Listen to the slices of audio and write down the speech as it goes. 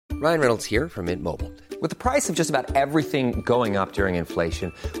Ryan Reynolds here from Mint Mobile. With the price of just about everything going up during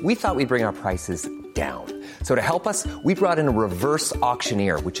inflation, we thought we'd bring our prices down. So to help us, we brought in a reverse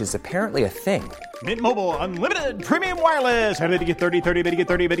auctioneer, which is apparently a thing. Mint Mobile Unlimited Premium Wireless. How to get 30, 30, bit to get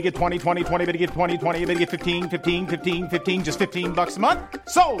 30, bit to get 20, 20, 20, bit to get 20, 20, bit to get 15, 15, 15, 15, just $15 a month?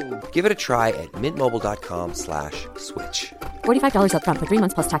 Sold! Give it a try at mintmobile.com/switch. $45 up front for 3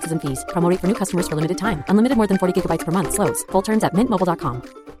 months plus taxes and fees. Promo rate for new customers for limited time. Unlimited more than 40 gigabytes per month. Slows full terms at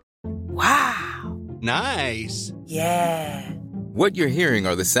mintmobile.com. Wow. Nice. Yeah. What you're hearing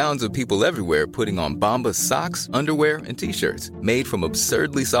are the sounds of people everywhere putting on Bombas socks, underwear, and T-shirts made from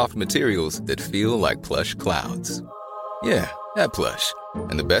absurdly soft materials that feel like plush clouds. Yeah, that plush.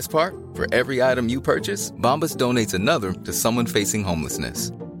 And the best part? For every item you purchase, Bombas donates another to someone facing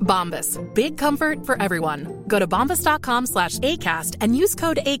homelessness. Bombas. Big comfort for everyone. Go to bombas.com/ACAST and use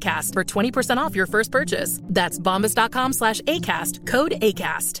code ACAST for 20% off your first purchase. That's bombas.com/ACAST. Code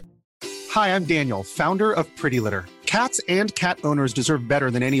ACAST. Hi, I'm Daniel, founder of Pretty Litter. Cats and cat owners deserve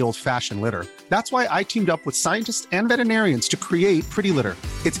better than any old-fashioned litter. That's why I teamed up with scientists and veterinarians to create Pretty Litter.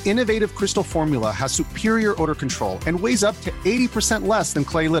 Its innovative crystal formula has superior odor control and weighs up to 80% less than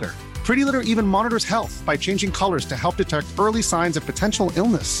clay litter. Pretty Litter even monitors health by changing colors to help detect early signs of potential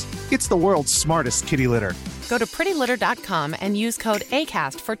illness. It's the world's smartest kitty litter. Go to prettylitter.com and use code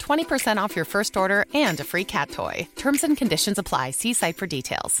ACAST for 20% off your first order and a free cat toy. Terms and conditions apply. See site for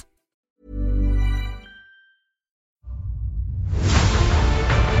details.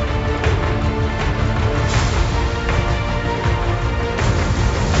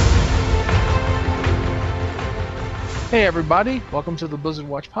 Hey everybody, welcome to the Blizzard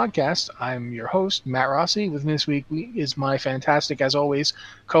Watch podcast. I'm your host, Matt Rossi. With me this week is my fantastic, as always,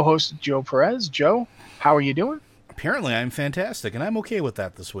 co-host Joe Perez. Joe, how are you doing? Apparently I'm fantastic, and I'm okay with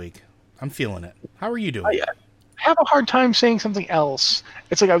that this week. I'm feeling it. How are you doing? I have a hard time saying something else.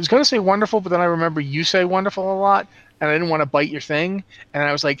 It's like I was going to say wonderful, but then I remember you say wonderful a lot, and I didn't want to bite your thing. And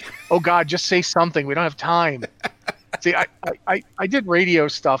I was like, oh God, just say something. We don't have time. See, I did radio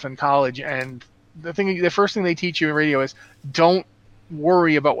stuff in college, and the first thing they teach you in radio is don't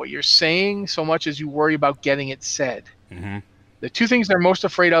worry about what you're saying so much as you worry about getting it said. Mm-hmm. The two things they're most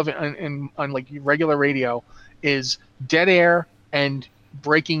afraid of on like regular radio is dead air and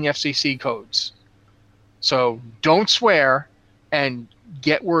breaking FCC codes. So don't swear and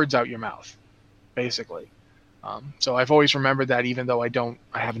get words out your mouth, basically. So I've always remembered that, even though I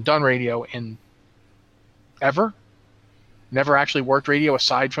haven't done radio in ever. Never actually worked radio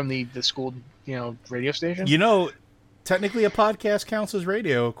aside from the school, radio station. Technically a podcast counts as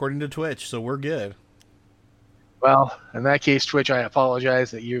radio according to Twitch, so we're good. Well, in that case, Twitch, I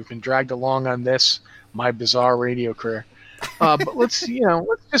apologize that you've been dragged along on this, my bizarre radio career. But let's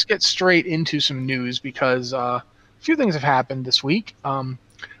just get straight into some news, because a few things have happened this week.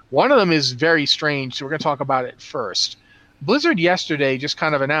 One of them is very strange, so we're going to talk about it first. Blizzard yesterday just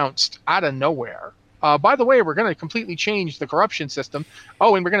kind of announced out of nowhere, by the way, we're going to completely change the corruption system.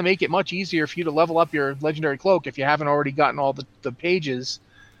 Oh, and we're going to make it much easier for you to level up your legendary cloak if you haven't already gotten all the pages.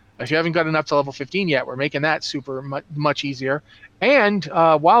 If you haven't gotten up to level 15 yet, we're making that super much easier. And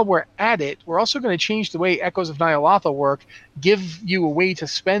while we're at it, we're also going to change the way Echoes of Ny'alotha work, give you a way to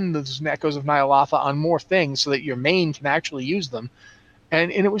spend those Echoes of Ny'alotha on more things so that your main can actually use them.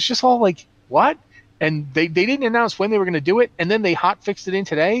 And it was just all like, what? And they didn't announce when they were going to do it, and then they hot fixed it in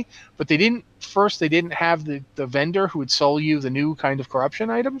today. But they didn't have the vendor who would sell you the new kind of corruption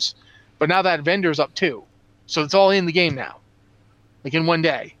items. But now that vendor's up too. So it's all in the game now, like in one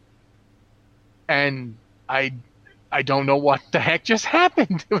day. And I don't know what the heck just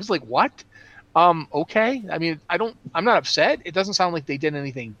happened. It was like, what? Okay. I mean, I'm not upset. It doesn't sound like they did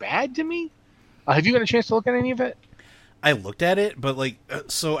anything bad to me. Have you got a chance to look at any of it? I looked at it, but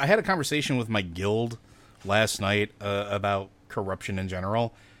so I had a conversation with my guild last night about corruption in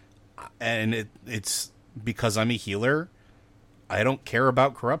general, and it's because I'm a healer. I don't care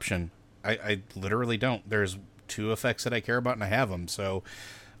about corruption. I literally don't. There's two effects that I care about, and I have them. So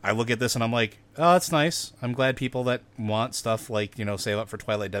I look at this and I'm like, oh, that's nice. I'm glad people that want stuff like, save up for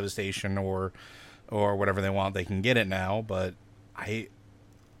Twilight Devastation or whatever they want, they can get it now. But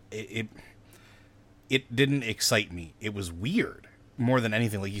it didn't excite me. It was weird more than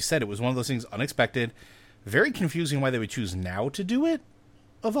anything. Like you said, it was one of those things unexpected, very confusing why they would choose now to do it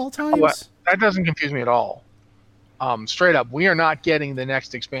of all times. Well, that doesn't confuse me at all. Straight up, we are not getting the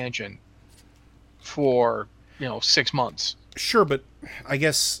next expansion for 6 months. Sure, but I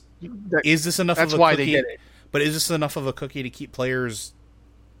guess is this enough? That's of a why cookie? they did it. But is this enough of a cookie to keep players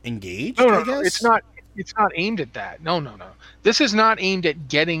engaged? No, I guess? it's not. it's not aimed at that. No. This is not aimed at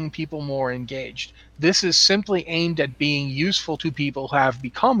getting people more engaged. This is simply aimed at being useful to people who have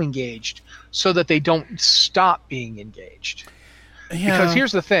become engaged so that they don't stop being engaged. Yeah. Because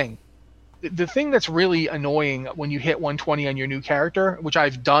here's the thing. The thing that's really annoying when you hit 120 on your new character, which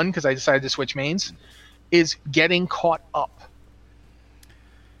I've done because I decided to switch mains, is getting caught up.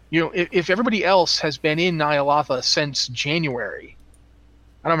 You know, if everybody else has been in Ny'alotha since January,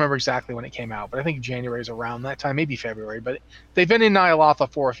 I don't remember exactly when it came out, but I think January is around that time, maybe February, but they've been in Ny'alotha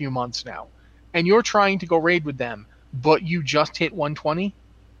for a few months now, and you're trying to go raid with them, but you just hit 120,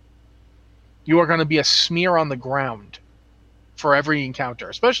 you are going to be a smear on the ground for every encounter,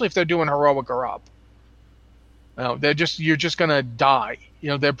 especially if they're doing heroic or up. You're just going to die. You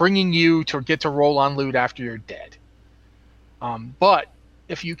know, they're bringing you to get to roll on loot after you're dead. But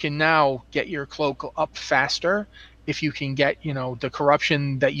if you can now get your cloak up faster, if you can get, you know, the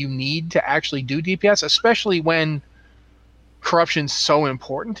corruption that you need to actually do DPS, especially when corruption's so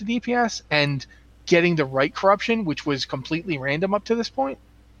important to DPS, and getting the right corruption, which was completely random up to this point,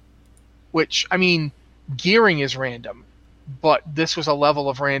 which, I mean, gearing is random, but this was a level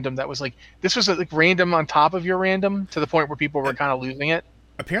of random that was like, this was like random on top of your random to the point where people were kind of losing it.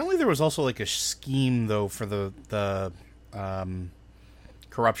 Apparently there was also like a scheme though for the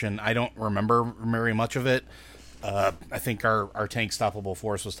corruption. I don't remember very much of it. I think our tank stoppable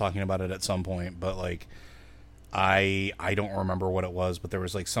force was talking about it at some point, but like I don't remember what it was, but there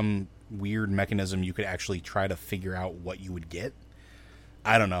was like some weird mechanism you could actually try to figure out what you would get.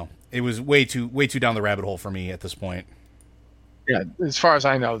 I don't know. It was way too down the rabbit hole for me at this point. Yeah, as far as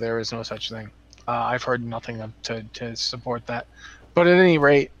I know, there is no such thing. I've heard nothing to support that. But at any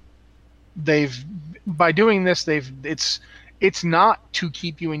rate, by doing this, it's not to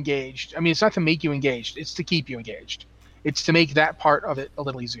keep you engaged. I mean, it's not to make you engaged. It's to keep you engaged. It's to make that part of it a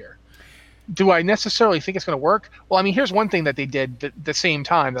little easier. Do I necessarily think it's going to work? Well, I mean, here's one thing that they did at the same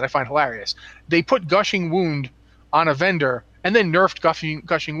time that I find hilarious. They put Gushing Wound on a vendor and then nerfed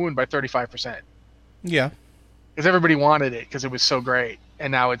Gushing Wound by 35%. Yeah. Because everybody wanted it because it was so great.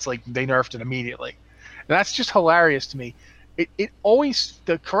 And now it's like they nerfed it immediately. And that's just hilarious to me. It always,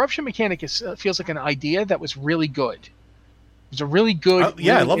 the corruption mechanic feels like an idea that was really good. It was a really good,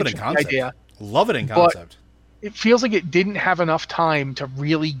 yeah, really I love it in concept. idea. Love it in concept. But it feels like it didn't have enough time to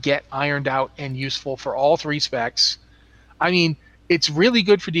really get ironed out and useful for all three specs. I mean, it's really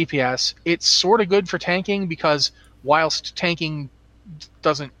good for DPS. It's sort of good for tanking because whilst tanking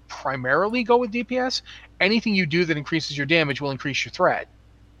doesn't primarily go with DPS, anything you do that increases your damage will increase your threat.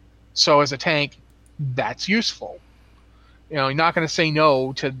 So as a tank, that's useful. You know, you're not going to say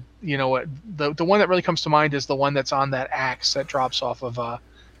no to, you know, the one that really comes to mind is the one that's on that axe that drops off of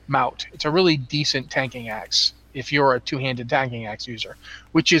Mout. It's a really decent tanking axe if you're a two-handed tanking axe user,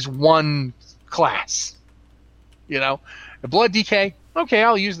 which is one class. You know, the Blood DK, okay,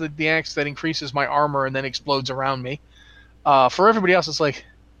 I'll use the axe that increases my armor and then explodes around me. For everybody else, it's like,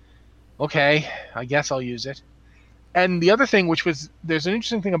 okay, I guess I'll use it. And the other thing, which was, there's an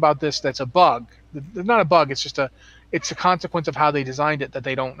interesting thing about this that's a bug. It's not a bug, it's a consequence of how they designed it that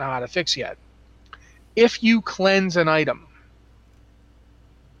they don't know how to fix yet. If you cleanse an item,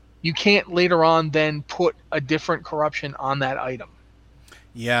 you can't later on then put a different corruption on that item.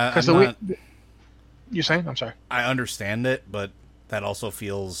 Yeah, because you're saying? I'm sorry. I understand it, but that also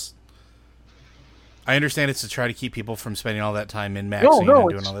feels. I understand it's to try to keep people from spending all that time in maxing and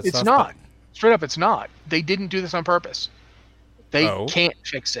doing all that stuff. It's not. Straight up, it's not. They didn't do this on purpose. They can't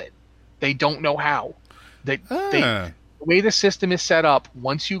fix it. They don't know how. The way the system is set up,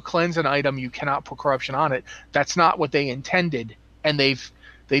 once you cleanse an item, you cannot put corruption on it. That's not what they intended, and they've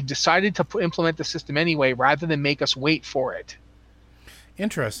decided to implement the system anyway, rather than make us wait for it.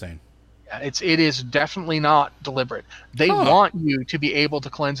 Interesting. It is definitely not deliberate. They want you to be able to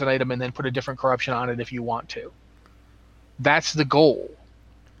cleanse an item and then put a different corruption on it if you want to. That's the goal.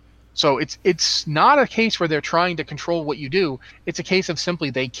 So it's not a case where they're trying to control what you do. It's a case of simply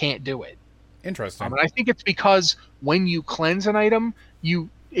they can't do it. Interesting. And I think it's because when you cleanse an item,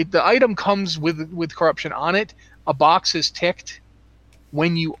 the item comes with corruption on it. A box is ticked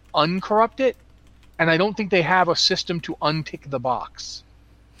when you uncorrupt it, and I don't think they have a system to untick the box.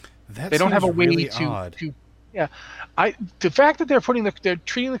 They don't have a way really to yeah. The fact that they're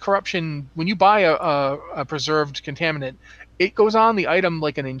treating the corruption when you buy a preserved contaminant, it goes on the item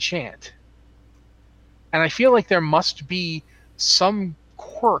like an enchant. And I feel like there must be some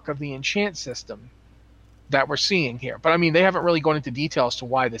quirk of the enchant system that we're seeing here. But I mean, they haven't really gone into details to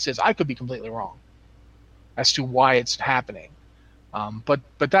why this is. I could be completely wrong as to why it's happening. But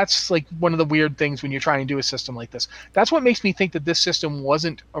that's like one of the weird things when you're trying to do a system like this. That's what makes me think that this system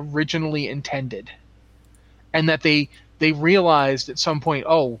wasn't originally intended. and that they realized at some point,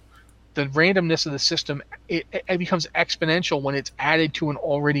 oh, the randomness of the system, it becomes exponential when it's added to an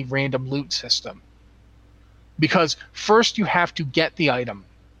already random loot system. Because first you have to get the item,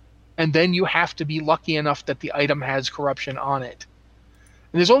 and then you have to be lucky enough that the item has corruption on it.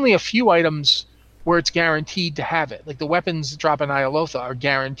 And there's only a few items where it's guaranteed to have it. Like the weapons that drop in Iolotha are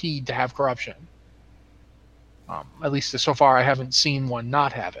guaranteed to have corruption. At least so far I haven't seen one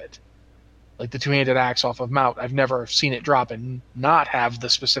not have it. Like the two-handed axe off of Mount, I've never seen it drop and not have the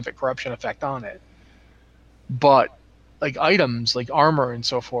specific corruption effect on it. But like items, like armor and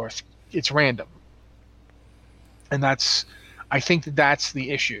so forth, it's random. And I think that's the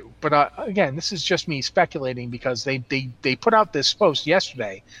issue. But again, this is just me speculating because they put out this post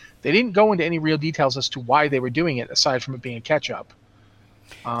yesterday. They didn't go into any real details as to why they were doing it, aside from it being a catch-up.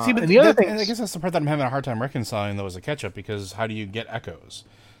 See, but and the other thing, I guess that's the part that I'm having a hard time reconciling, though, as a catch-up, because how do you get echoes?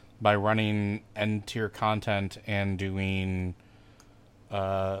 By running end-tier content and doing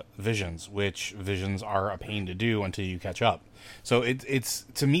visions, which visions are a pain to do until you catch up. So it's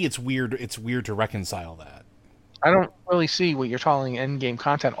to me, it's weird. It's weird to reconcile that. I don't really see what you're calling end-game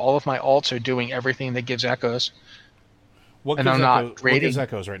content. All of my alts are doing everything that gives echoes. What gives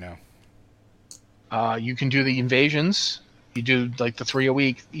echoes right now? You can do the invasions. You do like the 3 a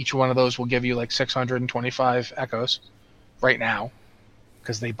week. Each one of those will give you like 625 echoes right now,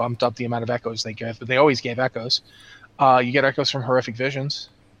 because they bumped up the amount of echoes they give. But they always gave echoes. You get echoes from Horrific Visions.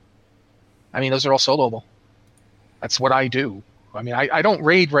 I mean, those are all soloable. That's what I do. I mean, I don't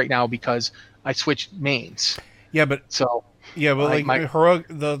raid right now because I switched mains. Yeah, but the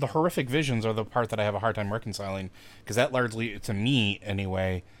Horrific Visions are the part that I have a hard time reconciling, because that largely, to me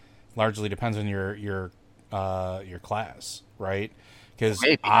anyway, largely depends on your class, right? Because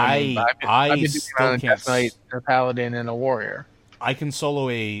I still can't. Knight, a paladin, and a warrior. I can solo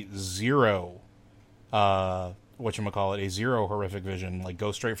a zero, a zero Horrific Vision, like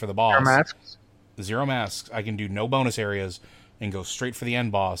go straight for the boss. Zero masks. I can do no bonus areas and go straight for the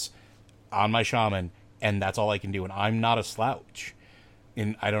end boss on my shaman. And that's all I can do, and I'm not a slouch.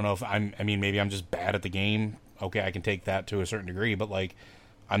 And I don't know if maybe I'm just bad at the game. Okay, I can take that to a certain degree, but like,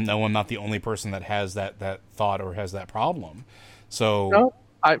 I'm not the only person that has that thought or has that problem. So no,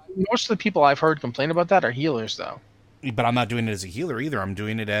 most of the people I've heard complain about that are healers, though. But I'm not doing it as a healer either. I'm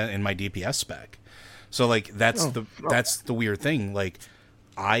doing it in my DPS spec. So like, that's the weird thing. Like,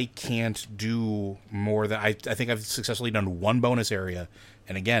 I can't do more than I think I've successfully done one bonus area,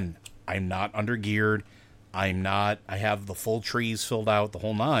 and again, I'm not under geared. I have the full trees filled out, the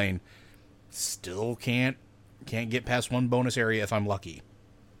whole 9. Still can't get past one bonus area if I'm lucky.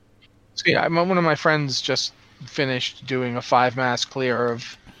 So yeah, one of my friends just finished doing a 5-mask clear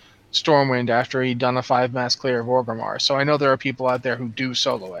of Stormwind after he'd done a 5-mask clear of Orgrimmar. So I know there are people out there who do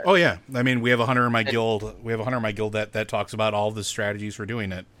solo it. Oh yeah, I mean, we have a hunter in my guild. We have a hunter in my guild that talks about all the strategies for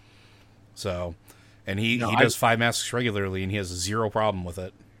doing it. So, and he does 5 masks regularly, and he has zero problem with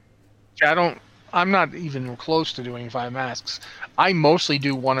it. I'm not even close to doing 5 masks. I mostly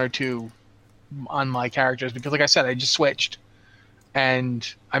do 1 or 2 on my characters because, like I said, I just switched,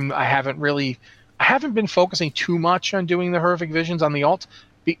 and I haven't been focusing too much on doing the Horrific Visions on the alt,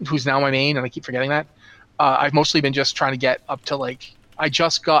 who's now my main, and I keep forgetting that. I've mostly been just trying to get up to like, I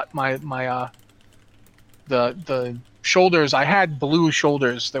just got my the shoulders. I had blue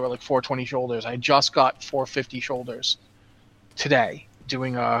shoulders. They were like 420 shoulders. I just got 450 shoulders today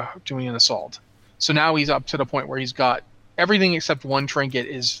doing an assault. So now he's up to the point where he's got everything except one trinket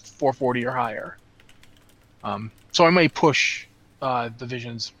is 440 or higher. So I may push the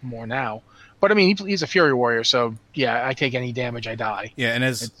visions more now. But I mean, he's a Fury Warrior, so yeah, I take any damage, I die. Yeah, and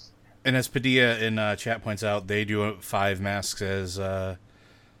as Padilla in chat points out, they do 5 masks as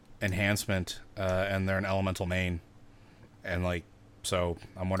enhancement, and they're an elemental main, and like, so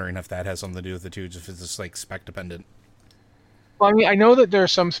I'm wondering if that has something to do with the two, if it's just like spec dependent. Well, I mean, I know that there are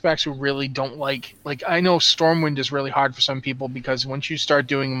some specs who really don't like I know Stormwind is really hard for some people because once you start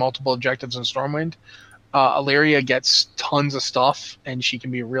doing multiple objectives in Stormwind, Illyria gets tons of stuff, and she can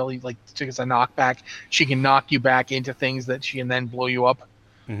be really, like, she gets a knockback. She can knock you back into things that she can then blow you up.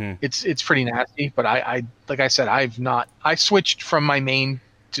 Mm-hmm. It's pretty nasty, but I like I said, I switched from my main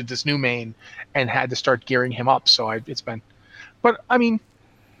to this new main and had to start gearing him up, so but I mean,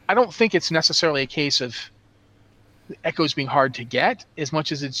 I don't think it's necessarily a case of echoes being hard to get as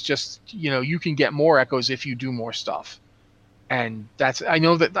much as it's just, you can get more echoes if you do more stuff. And I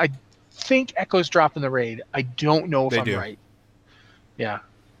know that I think echoes drop in the raid. I don't know if I'm right. Yeah.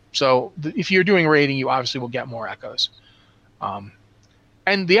 So if you're doing raiding, you obviously will get more echoes.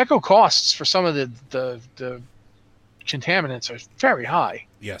 And the echo costs for some of the contaminants are very high.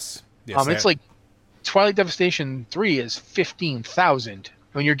 Yes. It's like Twilight Devastation 3 is 15,000.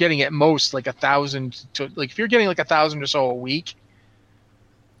 When you're getting at most like 1,000 to like if you're getting like 1,000 or so a week,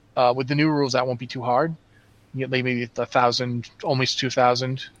 with the new rules that won't be too hard. You get like maybe 1,000, almost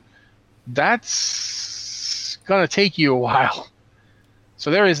 2,000. That's gonna take you a while.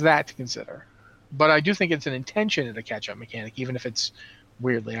 So there is that to consider. But I do think it's an intention of the catch-up mechanic, even if it's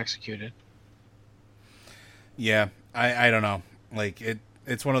weirdly executed. Yeah, I don't know. Like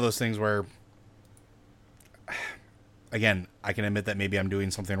it's one of those things where, again, I can admit that maybe I'm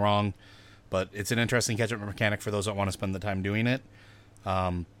doing something wrong, but it's an interesting catch-up mechanic for those that want to spend the time doing it.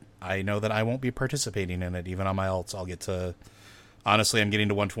 I know that I won't be participating in it, even on my alts. I'll get to... Honestly, I'm getting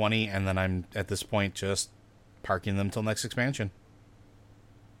to 120, and then I'm, at this point, just parking them till next expansion.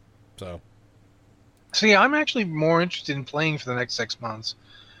 So yeah, I'm actually more interested in playing for the next 6 months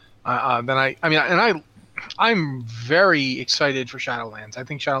than I'm very excited for Shadowlands. I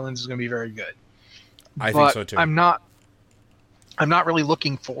think Shadowlands is going to be very good. I think so, too. I'm not really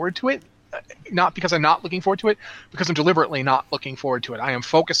looking forward to it. Not because I'm not looking forward to it, because I'm deliberately not looking forward to it. I am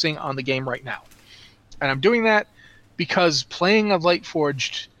focusing on the game right now. And I'm doing that because playing a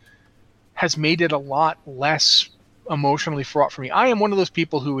Lightforged has made it a lot less emotionally fraught for me. I am one of those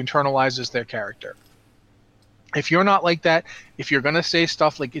people who internalizes their character. If you're not like that, if you're going to say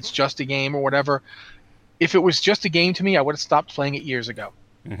stuff like it's just a game or whatever, if it was just a game to me, I would have stopped playing it years ago.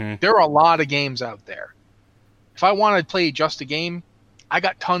 Mm-hmm. There are a lot of games out there. If I wanted to play just a game, I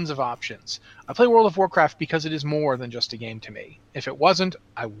got tons of options. I play World of Warcraft because it is more than just a game to me. If it wasn't,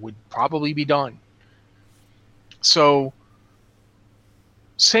 I would probably be done. So,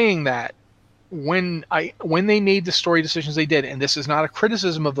 saying that, when they made the story decisions they did, and this is not a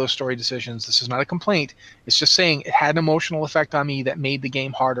criticism of those story decisions, this is not a complaint, it's just saying it had an emotional effect on me that made the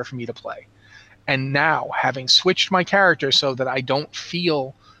game harder for me to play. And now, having switched my character so that I don't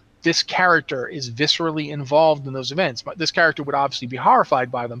feel this character is viscerally involved in those events. But this character would obviously be horrified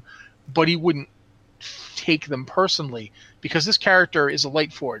by them, but he wouldn't take them personally because this character is a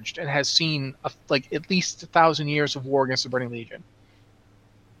Lightforged and has seen at least 1,000 years of war against the Burning Legion.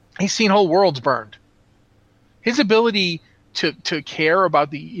 He's seen whole worlds burned. His ability to care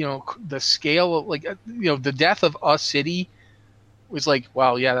about the scale of the death of a city was like,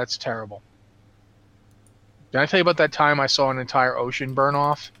 wow, yeah, that's terrible. Did I tell you about that time I saw an entire ocean burn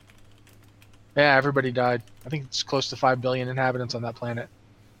off? Yeah, everybody died. I think it's close to 5 billion inhabitants on that planet.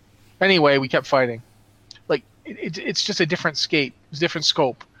 Anyway, we kept fighting. It's just a different different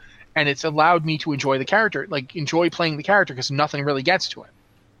scope. And it's allowed me to enjoy the character, enjoy playing the character because nothing really gets to him.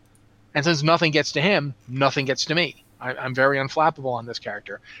 And since nothing gets to him, nothing gets to me. I'm very unflappable on this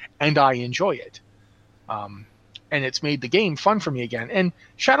character, and I enjoy it. And it's made the game fun for me again. And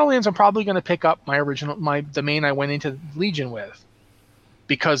Shadowlands, I'm probably going to pick up the main I went into Legion with,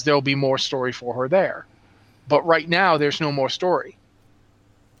 because there'll be more story for her there. But right now, there's no more story.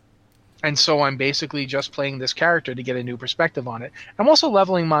 And so I'm basically just playing this character to get a new perspective on it. I'm also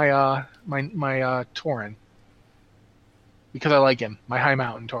leveling my Tauren, because I like him. My High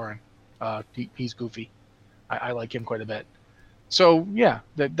Mountain Tauren. He's goofy. I like him quite a bit. So, yeah,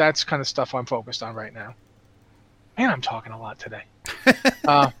 that's kind of stuff I'm focused on right now. Man, I'm talking a lot today.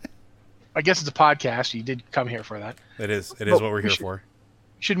 I guess it's a podcast. You did come here for that. It is what we're here for.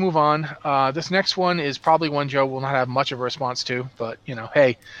 Should move on. This next one is probably one Joe will not have much of a response to, but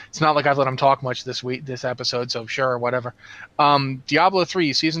hey, it's not like I've let him talk much this episode, so sure, whatever. Diablo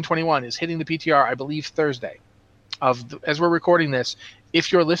 3 Season 21 is hitting the PTR, I believe, Thursday. As we're recording this,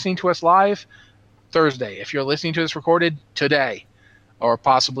 if you're listening to us live, Thursday. If you're listening to this recorded, today, or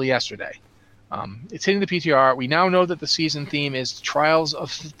possibly yesterday. It's hitting the PTR. We now know that the season theme is Trials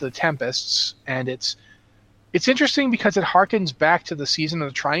of the Tempests, and it's interesting because it harkens back to the Season of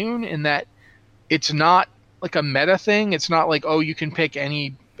the Triune in that it's not like a meta thing. It's not like, oh, you can pick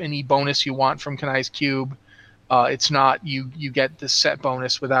any bonus you want from Kanai's Cube. It's not you get this set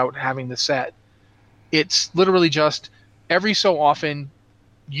bonus without having the set. It's literally just every so often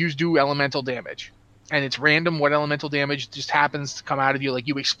you do elemental damage. And it's random what elemental damage just happens to come out of you. Like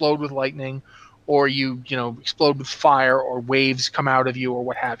you explode with lightning, or you explode with fire, or waves come out of you, or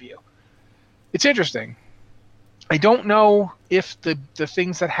what have you. It's interesting. I don't know if the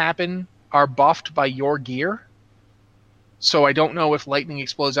things that happen are buffed by your gear. So I don't know if lightning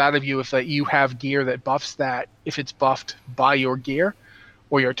explodes out of you, if you have gear that buffs that, if it's buffed by your gear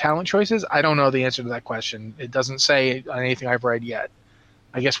or your talent choices. I don't know the answer to that question. It doesn't say on anything I've read yet.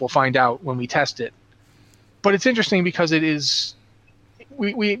 I guess we'll find out when we test it. But it's interesting because it is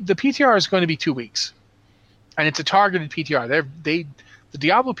the PTR is going to be 2 weeks, and it's a targeted PTR. The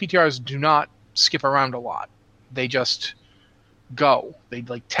Diablo PTRs do not skip around a lot. They just go. They'd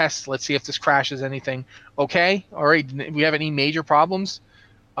like test, let's see if this crashes anything. Okay, all right, we have any major problems?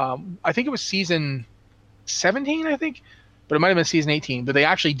 I think it was season 17, I think, but it might have been season 18. But they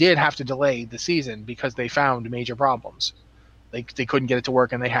actually did have to delay the season because they found major problems. They couldn't get it to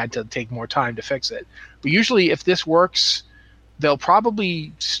work, and they had to take more time to fix it. But usually, if this works, they'll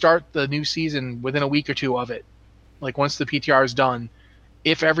probably start the new season within a week or two of it. Like once the PTR is done,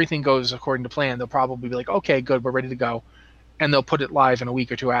 if everything goes according to plan, they'll probably be like, okay, good, we're ready to go. And they'll put it live in a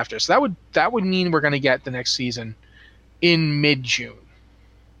week or two after. So that would mean we're going to get the next season in mid-June.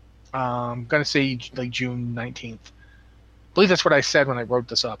 I'm going to say like June 19th. I believe that's what I said when I wrote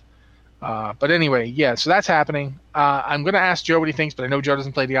this up. But anyway, yeah, so that's happening. I'm going to ask Joe what he thinks, but I know Joe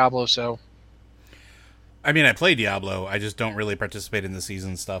doesn't play Diablo, so... I mean, I play Diablo. I just don't really participate in the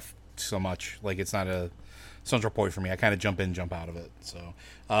season stuff so much. Like, it's not a central point for me. I kind of jump in, jump out of it. So,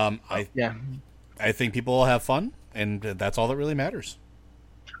 I think people will have fun, and that's all that really matters.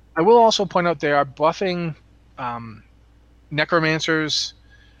 I will also point out they are buffing Necromancers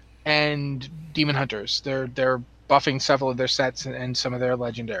and Demon Hunters. They're buffing several of their sets and some of their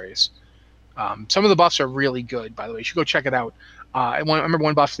legendaries. Some of the buffs are really good, by the way. You should go check it out. I remember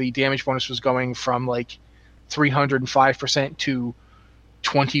one buff, the damage bonus was going from like 305% to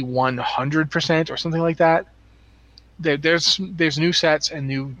 2100% or something like that. There's new sets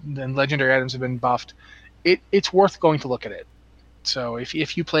and legendary items have been buffed. It's worth going to look at it. So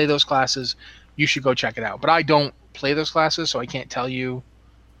if you play those classes, you should go check it out. But I don't play those classes, so I can't tell you,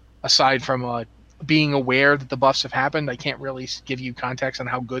 aside from being aware that the buffs have happened, I can't really give you context on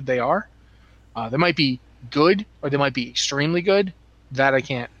how good they are. They might be good, or they might be extremely good. That I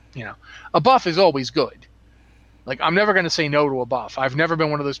can't, A buff is always good. Like, I'm never going to say no to a buff. I've never been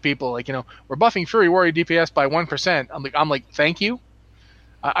one of those people, like, we're buffing Fury Warrior DPS by 1%. I'm like, thank you.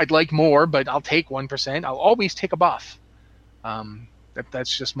 I'd like more, but I'll take 1%. I'll always take a buff.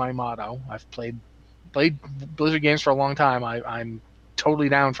 That's just my motto. I've played Blizzard games for a long time. I'm totally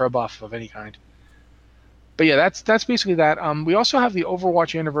down for a buff of any kind. But yeah, that's basically that. We also have the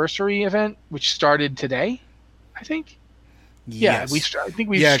Overwatch Anniversary event, which started today, I think. Yes. Yeah, I think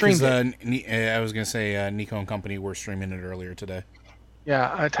we streamed it. I was going to say Nico and company were streaming it earlier today.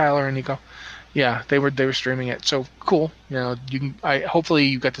 Yeah, Tyler and Nico. Yeah, they were streaming it. So cool. Hopefully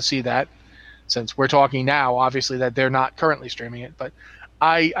you got to see that. Since we're talking now, obviously that they're not currently streaming it, but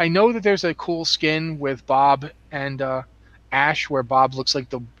I know that there's a cool skin with Bob and Ash, where Bob looks like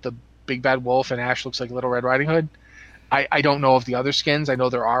the big bad wolf and Ash looks like Little Red Riding Hood. I don't know of the other skins. I know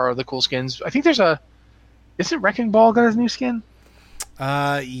there are other cool skins. I think there's isn't Wrecking Ball got his new skin?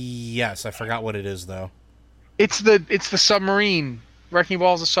 Yes, I forgot what it is though. It's the submarine. Wrecking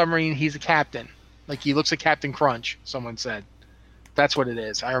Ball's a submarine. He's a captain. Like, he looks like Captain Crunch. Someone said. That's what it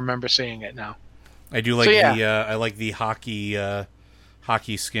is. I remember seeing it now. I do like I like the hockey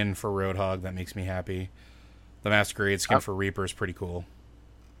skin for Roadhog. That makes me happy. The Masquerade skin for Reaper is pretty cool.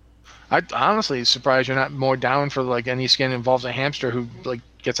 I honestly surprised you're not more down for like any skin involves a hamster who like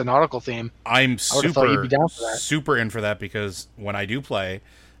gets a nautical theme. I'm super in for that because when I do play,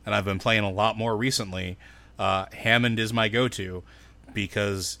 and I've been playing a lot more recently, Hammond is my go-to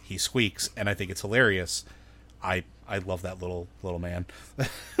because he squeaks and I think it's hilarious. I love that little man.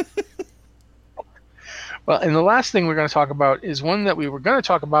 Well, and the last thing we're going to talk about is one that we were going to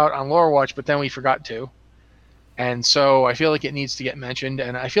talk about on Lore Watch, but then we forgot to. And so I feel like it needs to get mentioned,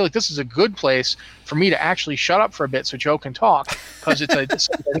 and I feel like this is a good place for me to actually shut up for a bit so Joe can talk, because I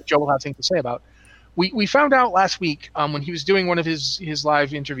think Joe will have things to say about. We found out last week when he was doing one of his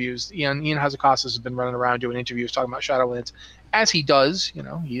live interviews. Ian Hazzikostas has been running around doing interviews talking about Shadowlands, as he does.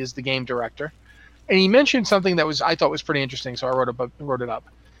 He is the game director. And he mentioned something that I thought was pretty interesting, so I wrote it up.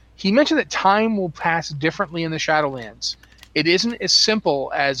 He mentioned that time will pass differently in the Shadowlands. It isn't as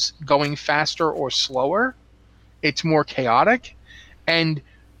simple as going faster or slower. It's more chaotic. And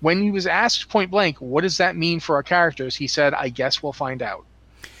when he was asked point blank, what does that mean for our characters, he said, I guess we'll find out.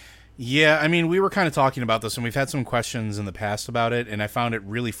 Yeah, I mean, we were kind of talking about this, and we've had some questions in the past about it, and I found it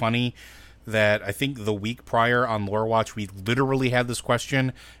really funny that I think the week prior on Lore Watch, we literally had this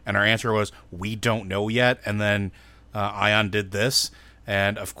question, and our answer was, we don't know yet, and then Ion did this,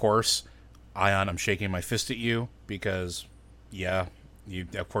 and of course, Ion, I'm shaking my fist at you, because, yeah,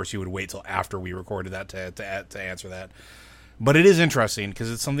 of course you would wait till after we recorded that to answer that. But it is interesting,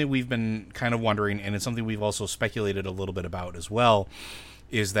 because it's something we've been kind of wondering, and it's something we've also speculated a little bit about as well,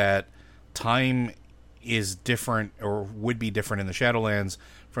 is that time is different, or would be different in the Shadowlands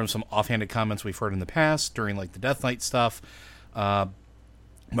from some offhanded comments we've heard in the past during like the Death Knight stuff,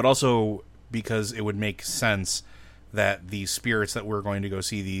 but also because it would make sense that these spirits that we're going to go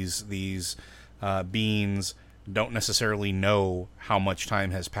see, these beings don't necessarily know how much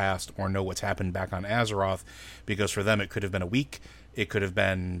time has passed or know what's happened back on Azeroth, because for them it could have been a week, it could have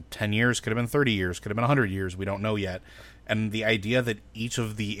been 10 years, could have been 30 years, could have been 100 years, we don't know yet. And the idea that each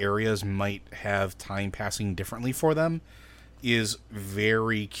of the areas might have time passing differently for them is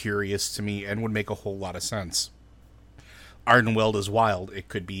very curious to me and would make a whole lot of sense. Ardenweald is wild. It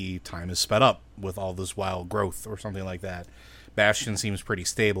could be time is sped up with all this wild growth or something like that. Bastion seems pretty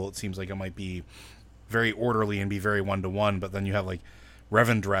stable. It seems like it might be very orderly and be very one-to-one, but then you have like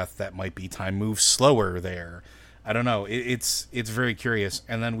Revendreth that might be time moves slower there. I don't know. It's very curious.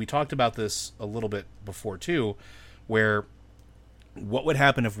 And then we talked about this a little bit before too, where what would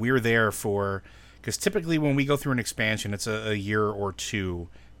happen if we were there for, because typically when we go through an expansion, it's a year or two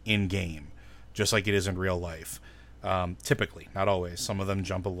in game, just like it is in real life. Typically, not always. Some of them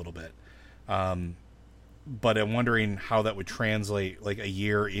jump a little bit. But I'm wondering how that would translate, like a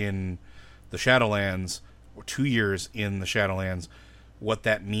year in the Shadowlands or 2 years in the Shadowlands, what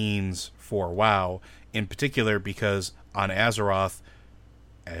that means for WoW in particular, because on Azeroth,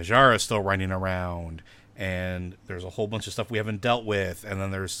 Azshara is still running around, and there's a whole bunch of stuff we haven't dealt with, and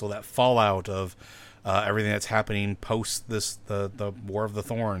then there's still that fallout of everything that's happening post this, the War of the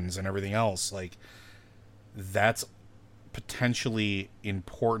Thorns and everything else. Like, that's potentially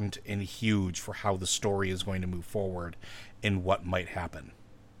important and huge for how the story is going to move forward and what might happen.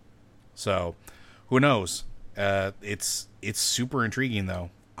 So, who knows? It's super intriguing, though.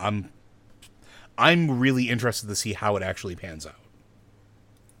 I'm really interested to see how it actually pans out.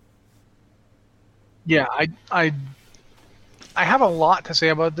 Yeah, I have a lot to say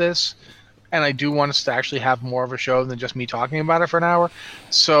about this, and I do want us to actually have more of a show than just me talking about it for an hour.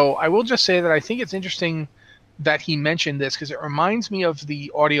 So I will just say that I think it's interesting that he mentioned this, because it reminds me of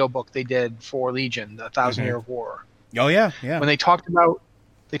the audiobook they did for Legion, the 1,000 Year War. Oh yeah. When they talked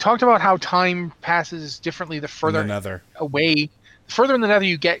about how time passes differently the further away, the further in the Nether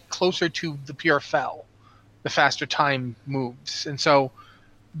you get closer to the pure Fel, the faster time moves. And so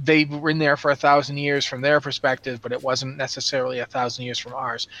they were in there for 1,000 years from their perspective, but it wasn't necessarily 1,000 years from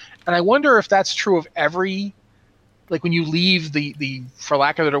ours. And I wonder if that's true of every, like when you leave the for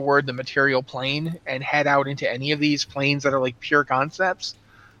lack of a better word, the material plane and head out into any of these planes that are like pure concepts,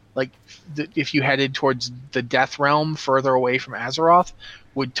 like if you headed towards the Death Realm further away from Azeroth,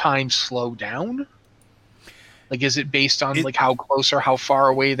 would time slow down? Like, is it based on like how close or how far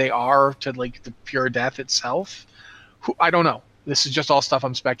away they are to like the pure death itself? I don't know. This is just all stuff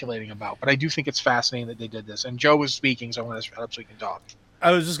I'm speculating about, but I do think it's fascinating that they did this. And Joe was speaking, so I want to shut up so he can talk.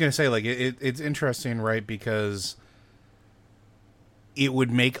 I was just going to say, like, it's interesting, right? Because it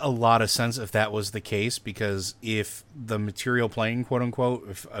would make a lot of sense if that was the case, because if the material plane, quote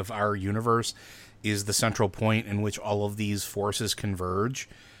unquote, of our universe is the central point in which all of these forces converge,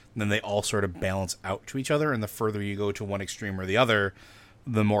 then they all sort of balance out to each other, and the further you go to one extreme or the other,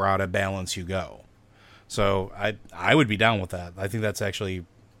 the more out of balance you go. So I would be down with that. I think that's actually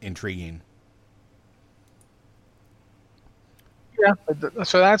intriguing. Yeah,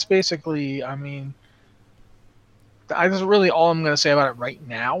 so that's basically, I mean, that's really all I'm going to say about it right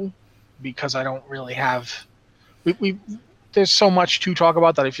now, because I don't really have... there's so much to talk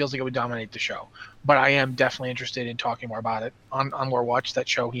about that it feels like it would dominate the show. But I am definitely interested in talking more about it on Lore Watch, that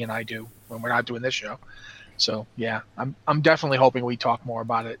show he and I do when we're not doing this show. So yeah, I'm definitely hoping we talk more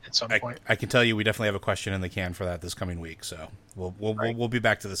about it at some point. I can tell you we definitely have a question in the can for that this coming week. So we'll be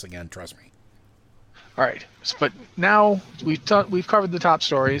back to this again. Trust me. All right, but now we've covered the top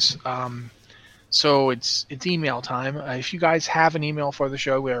stories. So it's email time. If you guys have an email for the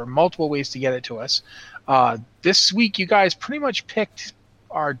show, there are multiple ways to get it to us. This week, you guys pretty much picked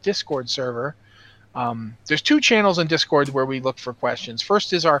our Discord server. There's two channels in Discord where we look for questions.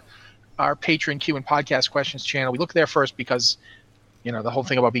 First is our patron Q and podcast questions channel. We look there first because, you know, the whole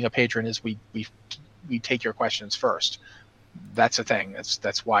thing about being a patron is we take your questions first. That's a thing.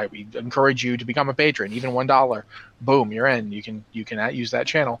 That's why we encourage you to become a patron. Even $1, boom, you're in. You can use that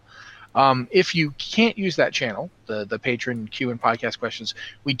channel. If you can't use that channel, the patron Q and podcast questions,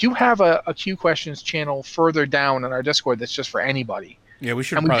 we do have a Q questions channel further down on our Discord that's just for anybody. Yeah, we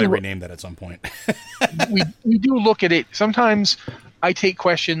should probably rename that at some point. we do look at it. Sometimes I take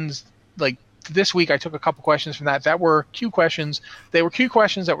questions, like this week I took a couple questions from that were Q questions. They were Q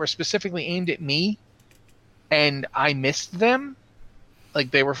questions that were specifically aimed at me, and I missed them. Like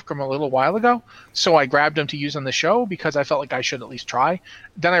they were from a little while ago. So I grabbed them to use on the show because I felt like I should at least try.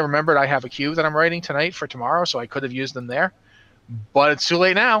 Then I remembered I have a Q that I'm writing tonight for tomorrow, so I could have used them there. But it's too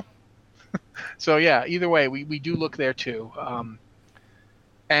late now. So yeah, either way, we do look there too.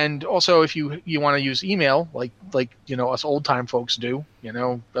 And also, if you want to use email, like us old time folks do,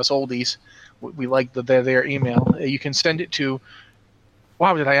 us oldies, we like their email. You can send it to.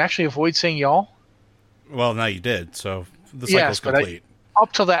 Wow, did I actually avoid saying y'all? Well, now you did, so the cycle's complete.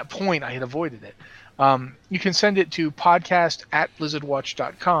 Up till that point, I had avoided it. You can send it to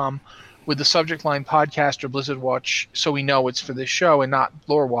podcast@blizzardwatch.com with the subject line podcast or Blizzard Watch, so we know it's for this show and not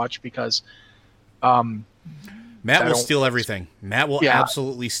Lore Watch, because Matt will steal everything. Matt will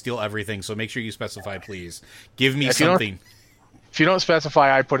absolutely steal everything, so make sure you specify, please. Give me something. If you don't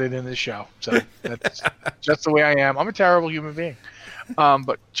specify, I put it in this show. So that's just the way I am. I'm a terrible human being.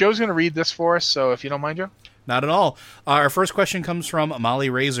 But Joe's going to read this for us, so if you don't mind, Joe. Not at all. Our first question comes from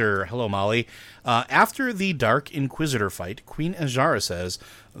Molly Razor. Hello, Molly. After the Dark Inquisitor fight, Queen Azshara says,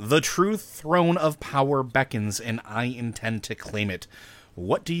 "The true throne of power beckons, and I intend to claim it."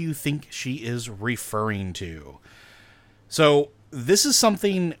 What do you think she is referring to? So, this is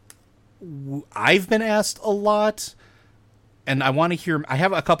something I've been asked a lot, and I want to hear... I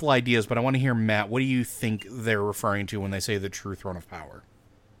have a couple ideas, but I want to hear, Matt, what do you think they're referring to when they say the true throne of power?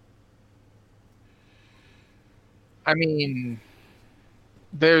 I mean,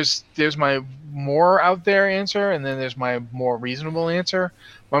 there's my more out there answer, and then there's my more reasonable answer.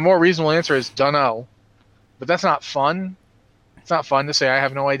 My more reasonable answer is dunno, but that's not fun. It's not fun to say I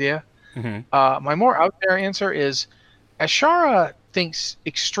have no idea. Mm-hmm. My more out there answer is Azshara thinks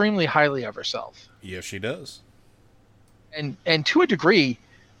extremely highly of herself. Yes, she does. And to a degree,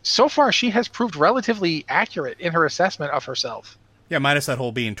 so far she has proved relatively accurate in her assessment of herself. Yeah, minus that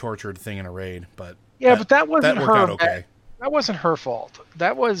whole being tortured thing in a raid, but but that wasn't worked out okay. That wasn't her fault.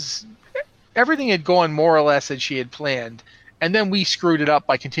 That was everything had gone more or less as she had planned, and then we screwed it up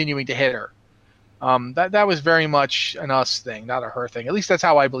by continuing to hit her. That was very much an us thing, not a her thing. At least that's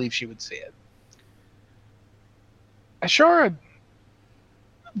how I believe she would see it. Azshara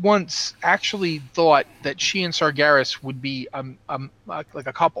once actually thought that she and Sargeras would be like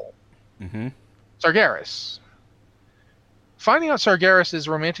a couple. Mm-hmm. Sargeras. Finding out Sargeras is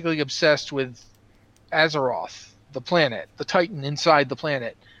romantically obsessed with Azeroth, the planet, the Titan inside the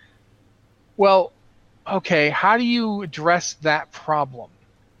planet. Well, okay, how do you address that problem?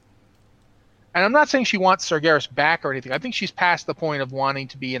 And I'm not saying she wants Sargeras back or anything. I think she's past the point of wanting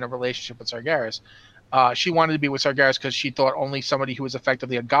to be in a relationship with Sargeras. She wanted to be with Sargeras because she thought only somebody who was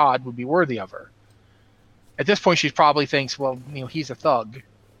effectively a god would be worthy of her. At this point, she probably thinks, well, he's a thug.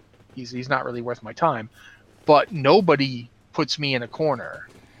 He's not really worth my time. But nobody puts me in a corner.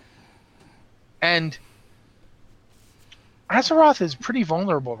 And Azeroth is pretty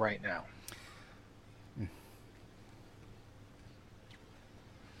vulnerable right now.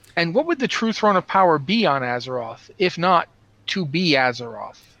 And what would the true throne of power be on Azeroth, if not to be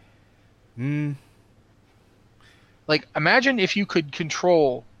Azeroth? Like, imagine if you could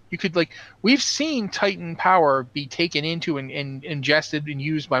control... we've seen Titan power be taken into and ingested and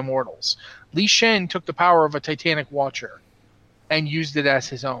used by mortals. Li Shen took the power of a Titanic Watcher and used it as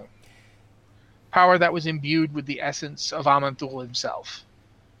his own. Power that was imbued with the essence of Aman'Thul himself.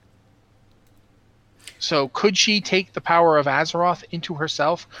 So could she take the power of Azeroth into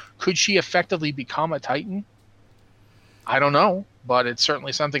herself? Could she effectively become a Titan? I don't know, but it's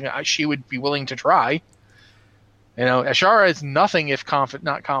certainly something she would be willing to try. Azshara is nothing if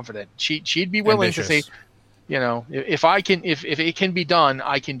not confident. She'd be willing to say, if it can be done,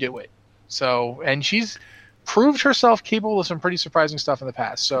 I can do it. So, and she's proved herself capable of some pretty surprising stuff in the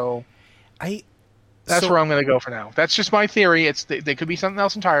past. So, that's where I'm going to go for now. That's just my theory. They could be something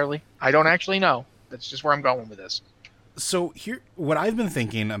else entirely. I don't actually know. That's just where I'm going with this. So here, what I've been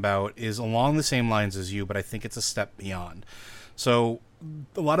thinking about is along the same lines as you, but I think it's a step beyond. So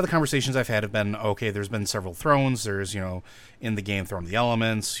a lot of the conversations I've had have been, okay, there's been several thrones. There's, in the game, Throne of the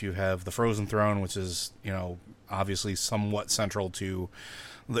Elements. You have the Frozen Throne, which is, obviously somewhat central to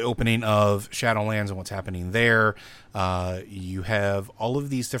the opening of Shadowlands and what's happening there. You have all of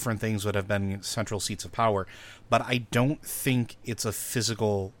these different things that have been central seats of power, but I don't think it's a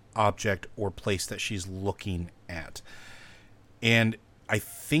physical object or place that she's looking at. And I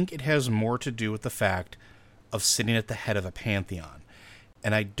think it has more to do with the fact of sitting at the head of a pantheon.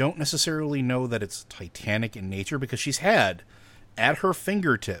 And I don't necessarily know that it's titanic in nature, because she's had at her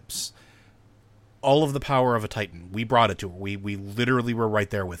fingertips all of the power of a Titan. We brought it to her. We literally were right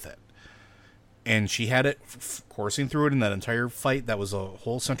there with it. And she had it coursing through it in that entire fight. That was a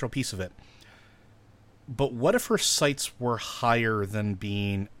whole central piece of it. But what if her sights were higher than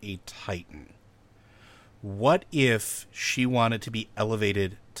being a Titan? What if she wanted to be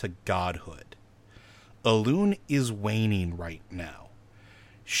elevated to godhood? Elune is waning right now.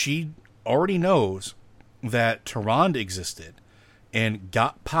 She already knows that Tyrande existed, and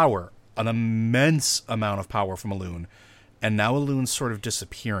got power, an immense amount of power from Elune, and now Elune's sort of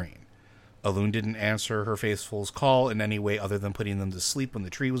disappearing. Elune didn't answer her faithful's call in any way other than putting them to sleep when the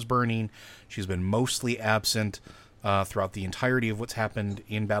tree was burning. She's been mostly absent throughout the entirety of what's happened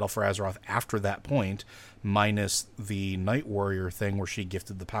in Battle for Azeroth after that point, minus the Night Warrior thing where she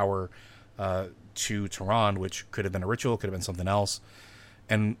gifted the power to Tyrande, which could have been a ritual, could have been something else.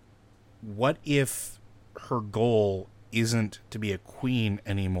 And what if her goal isn't to be a queen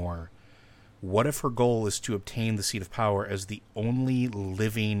anymore? What if her goal is to obtain the Seat of Power as the only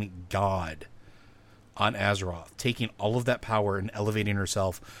living god on Azeroth, taking all of that power and elevating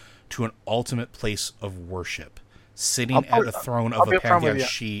herself to an ultimate place of worship, sitting at the throne of a pantheon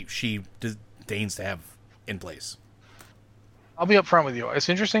she deigns to have in place? I'll be upfront with you. It's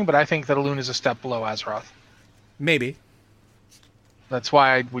interesting, but I think that Elune is a step below Azeroth. Maybe. That's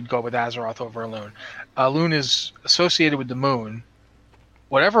why I would go with Azeroth over Elune. Elune is associated with the moon.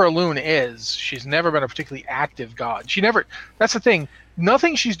 Whatever Elune is, she's never been a particularly active god. That's the thing.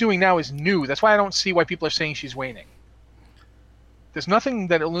 Nothing she's doing now is new. That's why I don't see why people are saying she's waning. There's nothing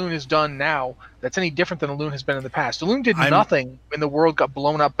that Elune has done now that's any different than Elune has been in the past. Elune did nothing when the world got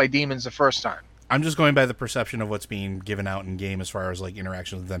blown up by demons the first time. I'm just going by the perception of what's being given out in game as far as like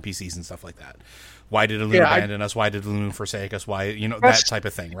interactions with NPCs and stuff like that. Why did Elune abandon us? Why did Elune forsake us? Why, that type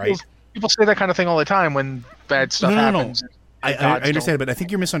of thing, right? People say that kind of thing all the time when bad stuff happens. No. I understand, but I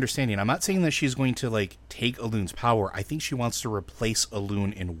think you're misunderstanding. I'm not saying that she's going to like take Elune's power. I think she wants to replace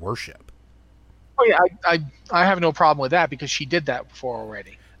Elune in worship. Oh yeah, I have no problem with that because she did that before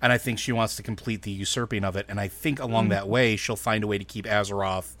already. And I think she wants to complete the usurping of it. And I think along that way, she'll find a way to keep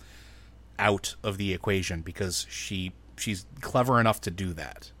Azeroth out of the equation because she's clever enough to do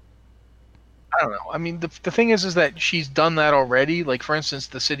that. I don't know. I mean, the thing is that she's done that already. Like, for instance,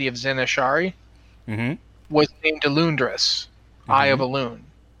 the city of Zen-Ashari was named Elundris, Eye of Elune.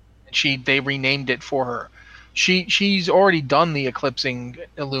 And they renamed it for her. She's already done the eclipsing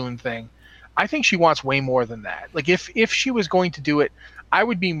Elune thing. I think she wants way more than that. Like, if she was going to do it, I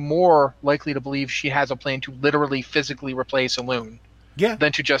would be more likely to believe she has a plan to literally physically replace Elune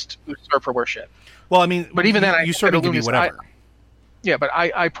than to just usurp her worship. Well, I mean, but even then, usurping can be whatever. But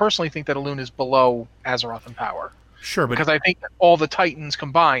I personally think that Elune is below Azeroth in power. Sure, but because I think that all the Titans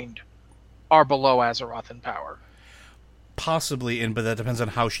combined are below Azeroth in power. Possibly, but that depends on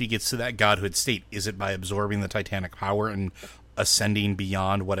how she gets to that godhood state. Is it by absorbing the Titanic power and ascending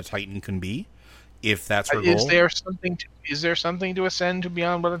beyond what a Titan can be? If that's her goal, is there something to ascend to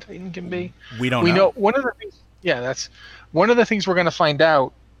beyond what a Titan can be? We don't know. We know one of the things. Yeah, that's one of the things we're going to find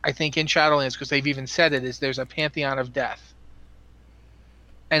out. I think in Shadowlands, because they've even said it, is there's a pantheon of death,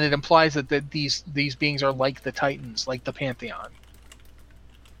 and it implies that these beings are like the Titans, like the pantheon.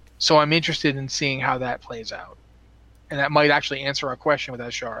 So I'm interested in seeing how that plays out, and that might actually answer our question with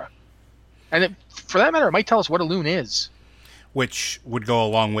Azshara, and for that matter, it might tell us what Elune is. Which would go a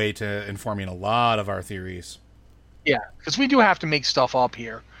long way to informing a lot of our theories. Yeah, because we do have to make stuff up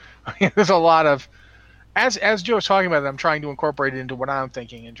here. There's a lot of, as Joe was talking about it, I'm trying to incorporate it into what I'm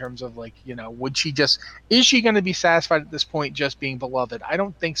thinking in terms of like, is she going to be satisfied at this point just being beloved? I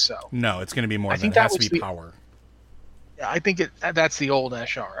don't think so. No, it's going to be more than that. It has to be power. I think that's the old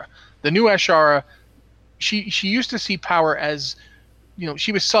Azshara. The new Azshara, she used to see power as,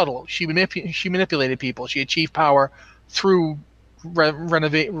 she was subtle. She manipulated people. She achieved power through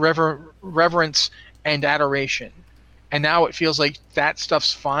reverence and adoration, and now it feels like that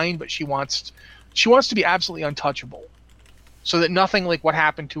stuff's fine, but she wants to be absolutely untouchable, so that nothing like what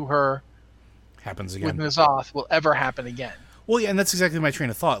happened to her happens again with N'Zoth will ever happen again. Well, yeah, and that's exactly my train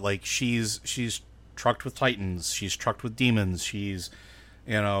of thought. Like she's trucked with Titans, she's trucked with demons, she's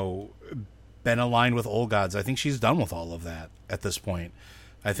been aligned with old gods. I think she's done with all of that at this point.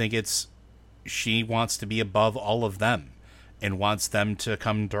 I think she wants to be above all of them and wants them to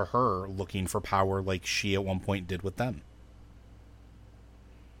come to her looking for power like she at one point did with them.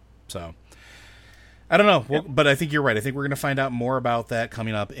 So, I don't know, but I think you're right. I think we're going to find out more about that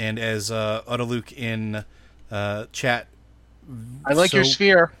coming up. And as Autoluke in chat... I like your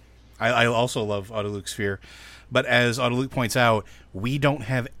sphere. I also love Autoluke's sphere. But as Autoluke points out, we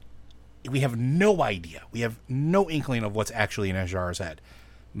have no idea. We have no inkling of what's actually in Azshara's head.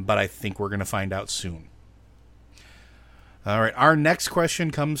 But I think we're going to find out soon. All right, our next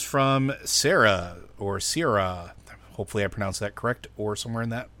question comes from Sarah, or Sierra. Hopefully I pronounced that correct, or somewhere in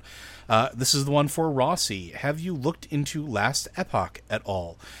that. This is the one for Rossi. Have you looked into Last Epoch at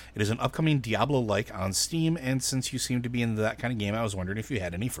all? It is an upcoming Diablo-like on Steam, and since you seem to be into that kind of game, I was wondering if you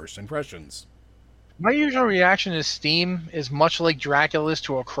had any first impressions. My usual reaction to Steam is much like Dracula's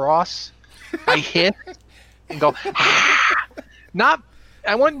to a cross. I hit and go,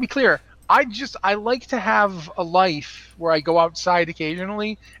 I want to be clear. I like to have a life where I go outside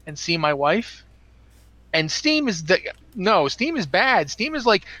occasionally and see my wife. And Steam is bad. Steam is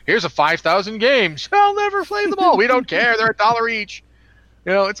like, here's a 5,000 games. I'll never play them all. We don't care. They're $1 each.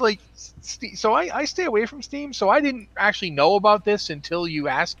 It's like, so I stay away from Steam. So I didn't actually know about this until you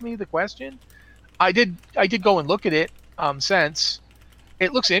asked me the question. I did go and look at it since.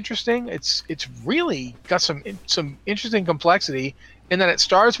 It looks interesting. It's really got some interesting complexity in that it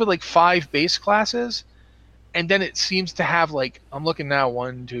starts with like 5 base classes, and then it seems to have like, I'm looking now,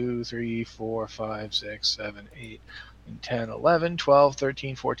 1, 2, 3, 4, 5, 6, 7, 8, 10, 11, 12,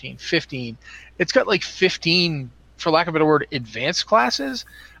 13, 14, 15. It's got like 15, for lack of a better word, advanced classes.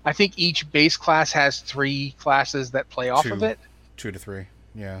 I think each base class has 3 classes that play off of it. 2 to 3.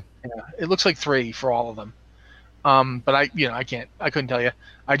 Yeah. It looks like 3 for all of them. But I couldn't tell you.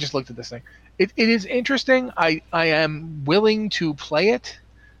 I just looked at this thing. It is interesting. I am willing to play it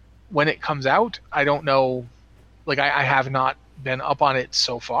when it comes out. I don't know. Like, I have not been up on it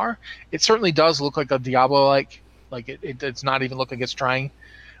so far. It certainly does look like a Diablo-like. Like, it does not even look like it's trying.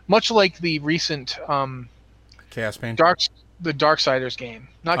 Much like the recent Chaos Pain? The Darksiders game.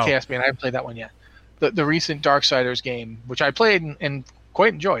 Not Chaos Pain. I haven't played that one yet. The recent Darksiders game, which I played and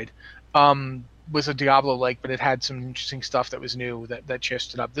quite enjoyed, was a Diablo-like, but it had some interesting stuff that was new that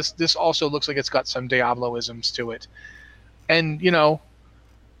changed it up. This also looks like it's got some Diablo-isms to it. And,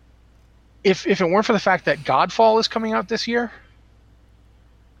 if it weren't for the fact that Godfall is coming out this year,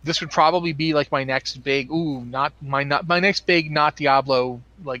 this would probably be like my next big, not Diablo,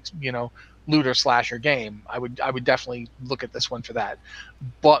 like, looter slasher game. I would definitely look at this one for that.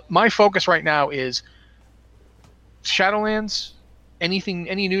 But my focus right now is Shadowlands,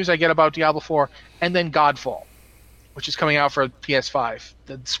 any news I get about Diablo 4, and then Godfall, which is coming out for PS5,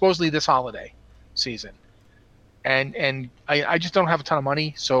 supposedly this holiday season. And I just don't have a ton of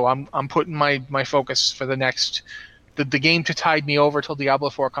money, so I'm putting my focus for the next the game to tide me over till Diablo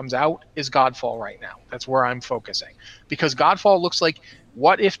 4 comes out is Godfall right now. That's where I'm focusing, because Godfall looks like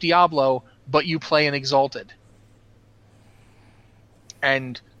what if Diablo, but you play an Exalted,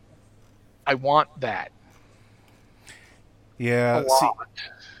 and I want that. Yeah,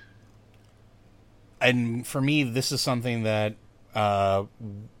 and for me, this is something that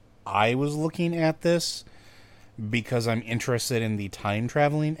I was looking at this because I'm interested in the time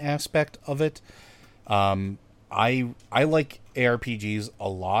traveling aspect of it. I like ARPGs a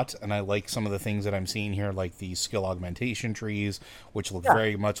lot, and I like some of the things that I'm seeing here, like the skill augmentation trees, which look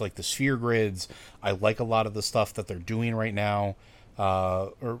very much like the sphere grids. I like a lot of the stuff that they're doing right now.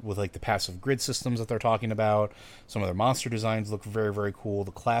 Or with like the passive grid systems that they're talking about. Some of their monster designs look very, very cool.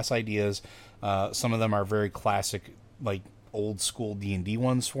 The class ideas, some of them are very classic, like old school D&D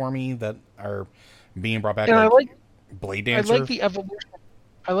ones for me that are being brought back. And I like Blade Dancer.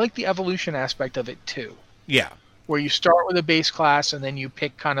 I like the evolution aspect of it too. Yeah, where you start with a base class and then you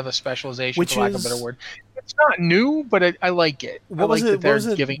pick kind of a specialization, for lack of a better word. It's not new, but I like it. What was it?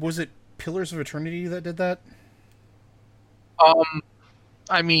 Was it Pillars of Eternity that did that?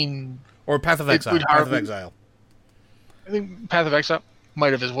 I mean, or Path of Exile. Path of Exile. I think Path of Exile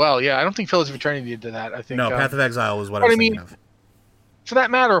might have as well. Yeah, I don't think Pillars of Eternity did that. I think Path of Exile was what I was thinking of. For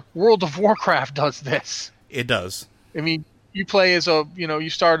that matter, World of Warcraft does this. It does. I mean, you play as you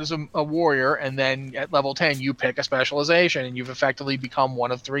start as a warrior, and then at level 10 you pick a specialization, and you've effectively become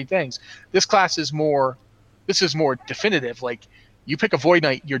one of 3 things. This class is more. This is more definitive. Like, you pick a Void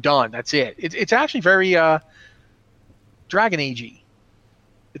Knight, you're done. That's it. It's actually very Dragon Age-y.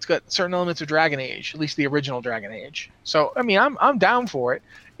 It's got certain elements of Dragon Age, at least the original Dragon Age. So, I mean, I'm down for it.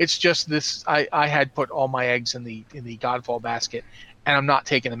 It's just this. I had put all my eggs in the Godfall basket, and I'm not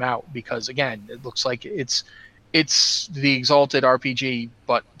taking them out because, again, it looks like it's the Exalted RPG,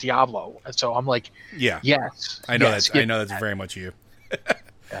 but Diablo. So I'm like, yes. I know that's very much you.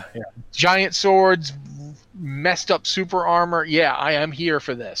 Yeah. Giant swords, messed up super armor. Yeah, I am here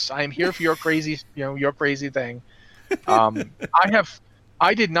for this. I am here for your crazy, your crazy thing.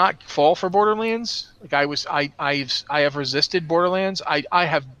 I did not fall for Borderlands. Like I have resisted Borderlands. I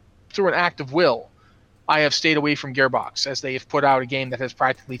have, through an act of will, I have stayed away from Gearbox as they have put out a game that has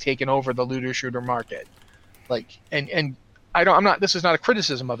practically taken over the looter shooter market. Like, and I'm not. This is not a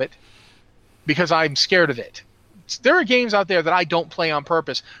criticism of it, because I'm scared of it. There are games out there that I don't play on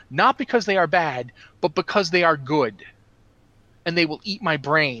purpose, not because they are bad, but because they are good, and they will eat my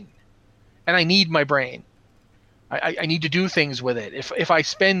brain, and I need my brain. I need to do things with it. If I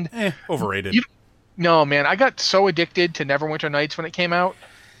spend overrated. No, man, I got so addicted to Neverwinter Nights when it came out.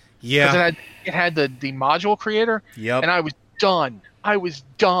 Yeah, it had the module creator. Yep, and I was done.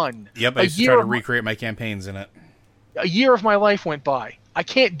 Yep, I used to try to recreate my campaigns in it. A year of my life went by. I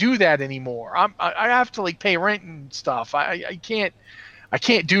can't do that anymore. I have to like pay rent and stuff. I can't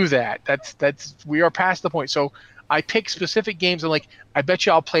do that. We are past the point. So I pick specific games and like, I bet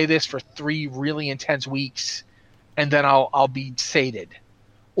you I'll play this for 3 really intense weeks and then I'll be sated.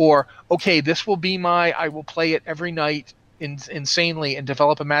 Or, okay, this will be I will play it every night insanely and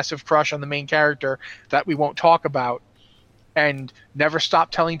develop a massive crush on the main character that we won't talk about and never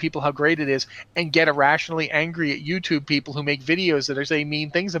stop telling people how great it is and get irrationally angry at YouTube people who make videos that are saying mean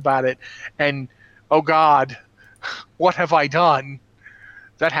things about it. And, oh God, what have I done?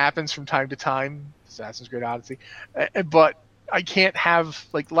 That happens from time to time. Assassin's Creed Odyssey. But I can't have,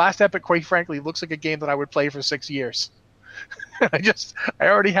 like, Last Epic, quite frankly, looks like a game that I would play for 6 years. I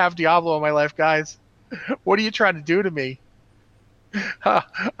already have Diablo in my life, guys. What are you trying to do to me?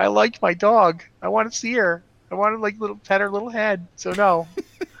 I liked my dog. I want to see her. I want to, like, pet her little head. So no,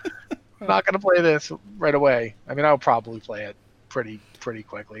 I'm not going to play this right away. I mean, I'll probably play it pretty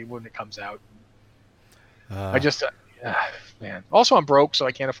quickly when it comes out. Man. Also, I'm broke, so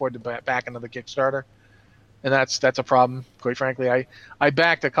I can't afford to back another Kickstarter, and that's a problem. Quite frankly, I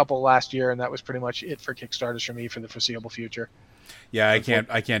backed a couple last year, and that was pretty much it for Kickstarters for me for the foreseeable future. Yeah, I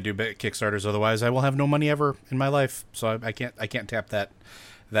can't do Kickstarters, otherwise I will have no money ever in my life. So I can't tap that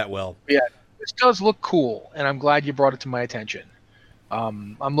well. Yeah, this does look cool, and I'm glad you brought it to my attention.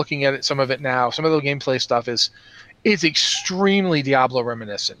 I'm looking at some of it now. Some of the gameplay stuff is extremely Diablo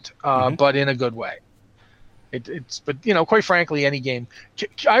reminiscent, but in a good way. But you know, quite frankly, any game.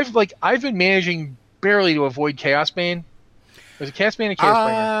 I've been managing barely to avoid Chaos Bane. Was it Chaos Bane or Chaos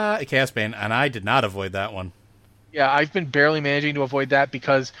Bringer? Chaos Bane, and I did not avoid that one. Yeah, I've been barely managing to avoid that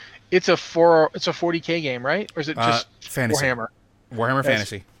because it's a 40K game, right? Or is it just fantasy. Warhammer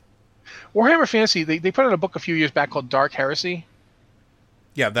Fantasy. Warhammer Fantasy. They put out a book a few years back called Dark Heresy.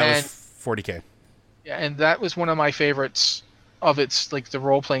 Yeah, that was 40K. Yeah, and that was one of my favorites of its like the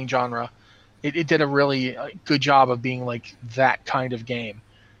role playing genre. It did a really good job of being like that kind of game.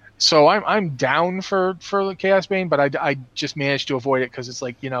 So I'm down for Chaos Bane, but I just managed to avoid it because it's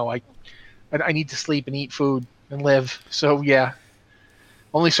like, you know, I need to sleep and eat food and live. So yeah,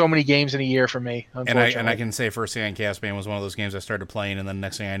 only so many games in a year for me. And I can say firsthand, Chaos Bane was one of those games I started playing, and then the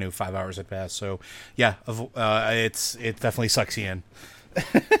next thing I knew, 5 hours had passed. So yeah, it definitely sucks you in.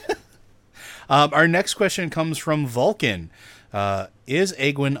 Our next question comes from Vulcan. Is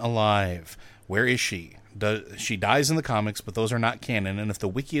Egwene alive? Where is she? She dies in the comics, but those are not canon, and if the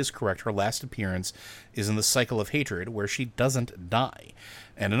wiki is correct, her last appearance is in the Cycle of Hatred, where she doesn't die.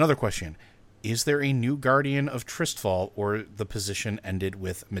 And another question, is there a new Guardian of Tristfall, or the position ended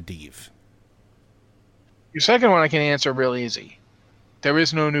with Medivh? Your second one I can answer real easy. There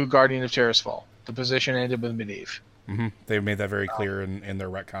is no new Guardian of Tristfall. The position ended with Medivh. Mm-hmm. They've made that very clear in their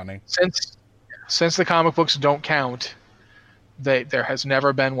retconning. Since the comic books don't count, there has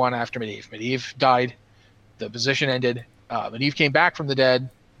never been one after Medivh. Medivh died. The position ended. Medivh came back from the dead,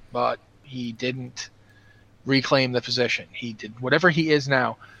 but he didn't reclaim the position. He did whatever he is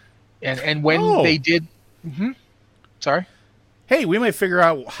now. And when they did... Mm-hmm. Sorry? Hey, we might figure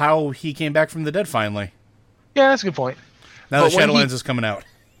out how he came back from the dead finally. Yeah, that's a good point. Now that Shadowlands is coming out.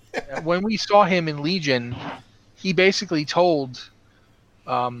 When we saw him in Legion, he basically told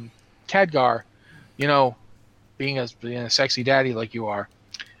Khadgar, you know, being a sexy daddy like you are,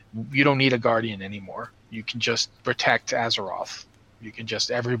 you don't need a guardian anymore. You can just protect Azeroth.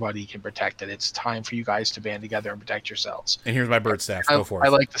 Everybody can protect it. It's time for you guys to band together and protect yourselves. And here's my bird staff. Go for it. I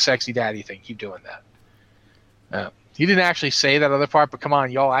like the sexy daddy thing. Keep doing that. He didn't actually say that other part, but come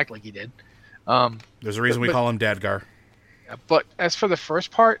on, y'all act like he did. There's a reason we call him Dadgar. But as for the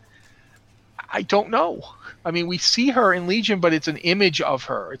first part, I don't know. I mean, we see her in Legion, but it's an image of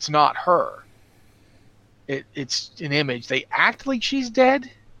her. It's not her. It's an image. They act like she's dead,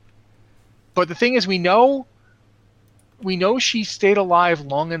 but the thing is, we know she stayed alive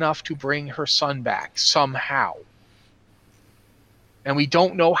long enough to bring her son back somehow, and we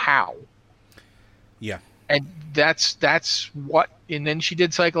don't know how. Yeah, and that's what. And then she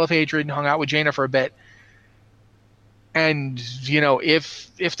did Cycle of Hatred and hung out with Jaina for a bit. And you know,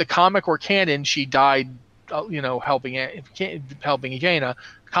 if the comic were canon, she died, you know, helping Jaina.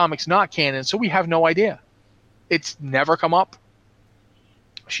 Comic's not canon, so we have no idea. It's never come up.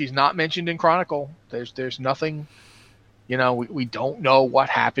 She's not mentioned in Chronicle. There's nothing. You know, we don't know what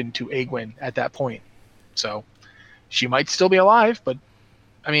happened to Egwene at that point. So she might still be alive, but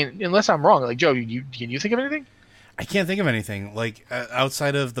I mean, unless I'm wrong, like Joe, can you think of anything? I can't think of anything like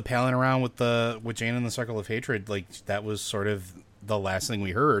outside of the palling around with Jaina and the Circle of Hatred. Like that was sort of the last thing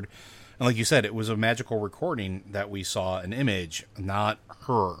we heard. And like you said, it was a magical recording that we saw an image, not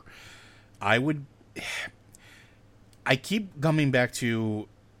her. I keep coming back to,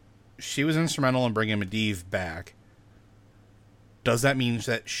 she was instrumental in bringing Medivh back. Does that mean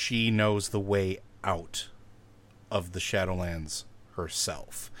that she knows the way out of the Shadowlands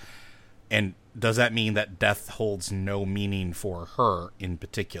herself? And does that mean that death holds no meaning for her in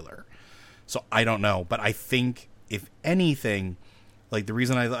particular? So I don't know, but I think, if anything, like, the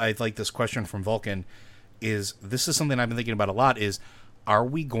reason I like this question from Vulcan is, this is something I've been thinking about a lot, is, are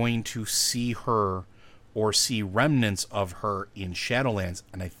we going to see her or see remnants of her in Shadowlands?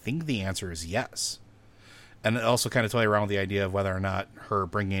 And I think the answer is yes. And it also kind of toy around with the idea of whether or not her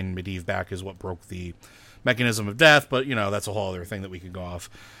bringing Medivh back is what broke the mechanism of death, but, you know, that's a whole other thing that we could go off.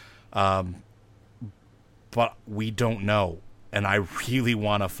 But we don't know, and I really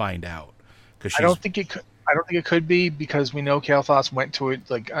want to find out. I don't think it could. I don't think it could be, because we know Kael'thas went to it.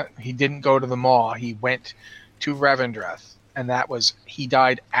 Like, he didn't go to the Maw. He went to Revendreth, and he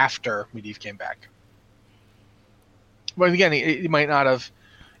died after Medivh came back. But again, it might not have.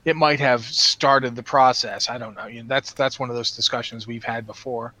 It might have started the process. I don't know. That's one of those discussions we've had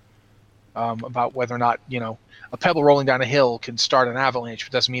before about whether or not, a pebble rolling down a hill can start an avalanche.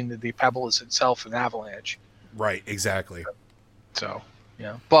 It doesn't mean that the pebble is itself an avalanche. Right. Exactly. So,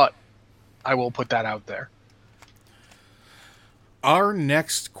 yeah. But I will put that out there. Our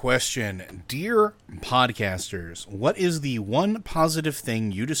next question. Dear podcasters, what is the one positive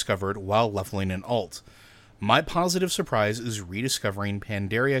thing you discovered while leveling an alt? My positive surprise is rediscovering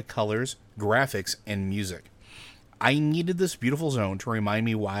Pandaria colors, graphics, and music. I needed this beautiful zone to remind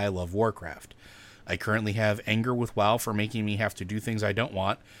me why I love Warcraft. I currently have anger with WoW for making me have to do things I don't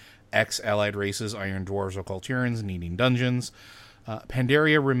want. Allied races, Iron Dwarves, or Kulturans needing dungeons.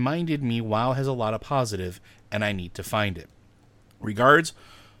 Pandaria reminded me WoW has a lot of positive, and I need to find it. Regards,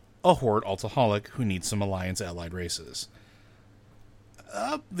 a Horde Altaholic who needs some Alliance Allied races.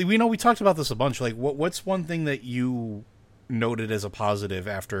 We talked about this a bunch. Like, what's one thing that you noted as a positive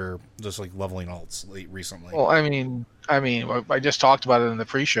after just, like, leveling alts recently? Well, I mean, I just talked about it in the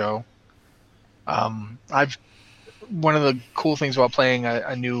pre-show. One of the cool things about playing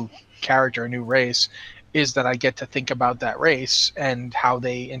a new character, a new race, is that I get to think about that race and how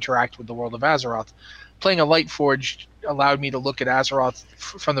they interact with the world of Azeroth. Playing a Lightforged allowed me to look at Azeroth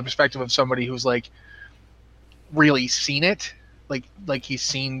from the perspective of somebody who's, like, really seen it. Like he's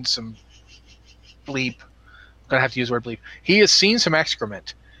seen some bleep. I'm gonna have to use the word bleep. He has seen some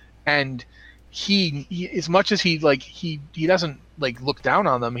excrement, and he as much as he doesn't, like, look down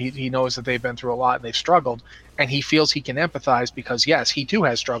on them. He knows that they've been through a lot and they've struggled, and he feels he can empathize because, yes, he too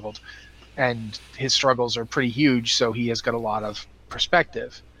has struggled, and his struggles are pretty huge. So he has got a lot of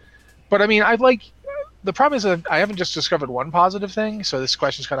perspective. But I mean, the problem is that I haven't just discovered one positive thing, so this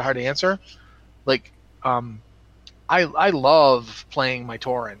question's kind of hard to answer. Like, I love playing my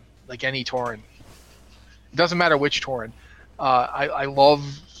Tauren, like any Tauren. It doesn't matter which Tauren. I love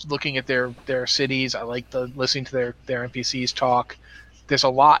looking at their cities. I like listening to their NPCs talk. There's a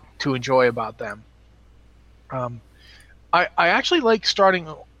lot to enjoy about them. I actually like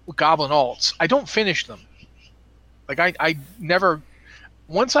starting Goblin alts. I don't finish them. Like, I never...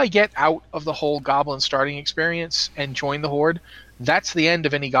 Once I get out of the whole Goblin starting experience and join the Horde, that's the end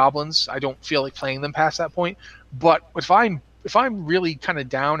of any Goblins. I don't feel like playing them past that point. But if I'm really kind of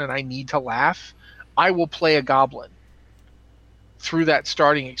down and I need to laugh, I will play a Goblin through that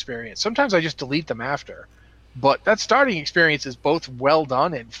starting experience. Sometimes I just delete them after. But that starting experience is both well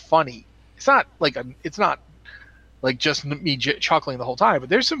done and funny. It's not like just me chuckling the whole time, but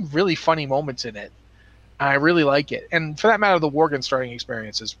there's some really funny moments in it. I really like it. And for that matter, the Worgen starting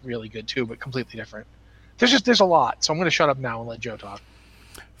experience is really good too, but completely different. There's a lot. So I'm going to shut up now and let Joe talk.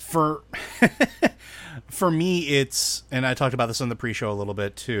 For me, it's, and I talked about this on the pre-show a little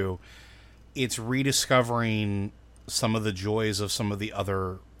bit too, it's rediscovering some of the joys of some of the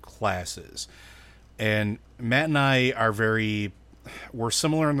other classes. And Matt and I we're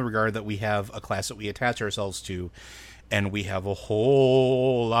similar in the regard that we have a class that we attach ourselves to, and we have a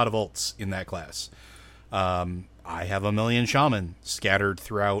whole lot of ults in that class. I have 1 million shaman scattered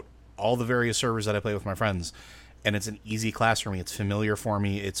throughout all the various servers that I play with my friends, and it's an easy class for me. It's familiar for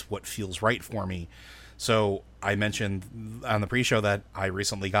me. It's what feels right for me. So I mentioned on the pre-show that I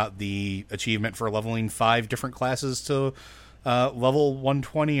recently got the achievement for leveling 5 different classes to level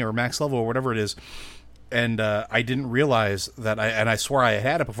 120 or max level or whatever it is. And I didn't realize that I swore I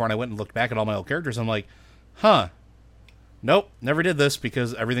had it before, and I went and looked back at all my old characters. I'm like, nope, never did this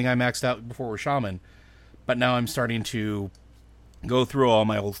because everything I maxed out before was shaman. But now I'm starting to go through all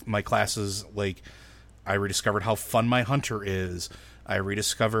my classes. Like, I rediscovered how fun my hunter is. I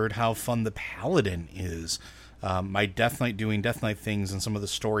rediscovered how fun the paladin is. My Death Knight doing Death Knight things and some of the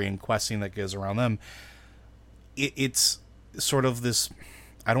story and questing that goes around them. it's sort of this,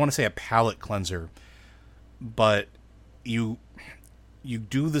 I don't want to say a palate cleanser, but you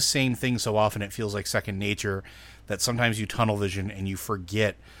do the same thing so often it feels like second nature that sometimes you tunnel vision and you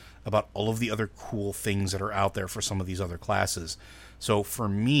forget about all of the other cool things that are out there for some of these other classes. So for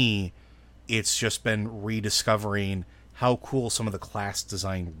me, it's just been rediscovering how cool some of the class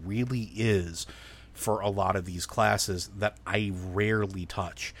design really is for a lot of these classes that I rarely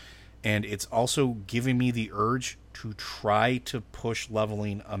touch. And it's also giving me the urge to try to push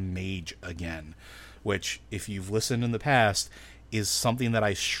leveling a mage again, which, if you've listened in the past, is something that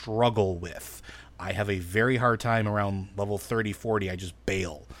I struggle with. I have a very hard time around level 30, 40. I just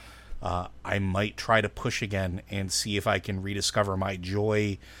bail. I might try to push again and see if I can rediscover my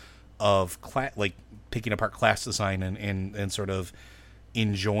joy of picking apart class design and sort of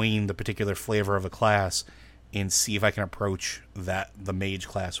enjoying the particular flavor of a class, and see if I can approach the mage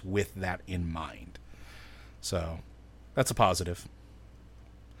class with that in mind. So that's a positive.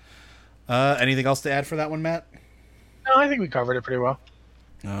 Anything else to add for that one, Matt? No, I think we covered it pretty well.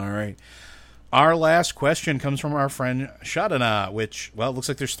 All right. Our last question comes from our friend Shadana, which, well, it looks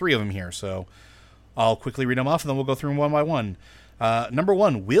like there's 3 of them here, so I'll quickly read them off, and then we'll go through them one by one. Number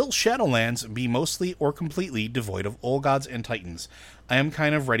 1, will Shadowlands be mostly or completely devoid of Old Gods and Titans? I am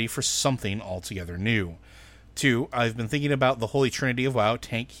kind of ready for something altogether new. 2, I've been thinking about the holy trinity of WoW,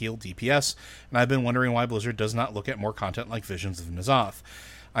 tank, heal, DPS, and I've been wondering why Blizzard does not look at more content like Visions of N'Zoth.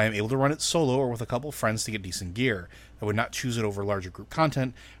 I am able to run it solo or with a couple friends to get decent gear. I would not choose it over larger group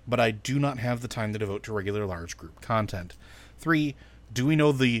content, but I do not have the time to devote to regular large group content. 3, do we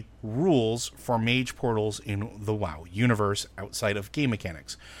know the rules for mage portals in the WoW universe outside of game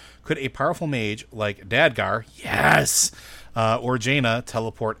mechanics? Could a powerful mage like Dadgar, yes, or Jaina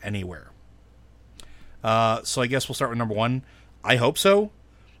teleport anywhere? So I guess we'll start with number 1. I hope so.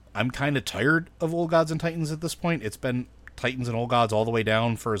 I'm kind of tired of Old Gods and Titans at this point. It's been Titans and Old Gods all the way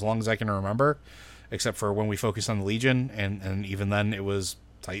down for as long as I can remember, except for when we focused on the Legion, and even then it was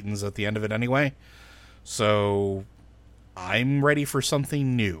Titans at the end of it anyway. So I'm ready for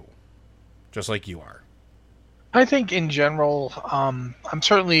something new, just like you are. I think in general, I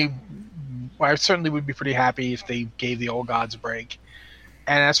certainly would be pretty happy if they gave the Old Gods a break.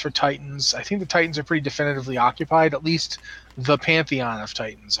 And as for Titans, I think the Titans are pretty definitively occupied. At least the pantheon of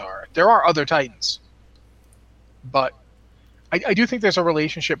Titans are. There are other Titans, but I do think there's a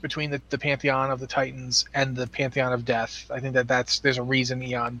relationship between the pantheon of the Titans and the pantheon of death. I think there's a reason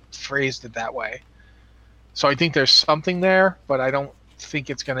Eon phrased it that way. So I think there's something there, but I don't think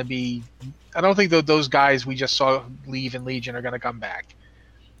it's going to be. I don't think those guys we just saw leave in Legion are going to come back.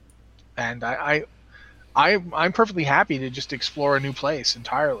 And I'm perfectly happy to just explore a new place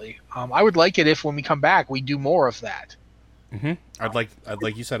entirely. I would like it if when we come back we do more of that. Mm-hmm. I'd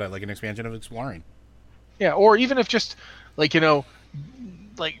like you said, I'd like an expansion of exploring. Yeah, or even if just like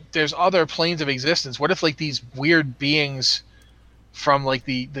there's other planes of existence. What if like these weird beings from like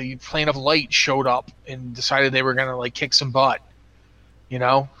the plane of light showed up and decided they were gonna like kick some butt?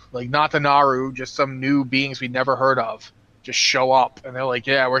 Like not the Naru, just some new beings we'd never heard of just show up and they're like,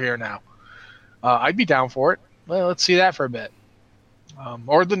 yeah, we're here now. I'd be down for it. Well, let's see that for a bit.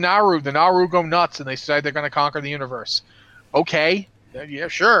 Or the Naru go nuts and they decide they're going to conquer the universe. Okay, yeah,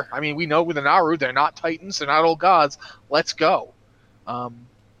 sure. I mean, we know with the Naru, they're not Titans, they're not Old Gods. Let's go.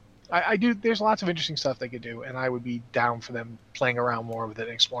 I do. There's lots of interesting stuff they could do, and I would be down for them playing around more with it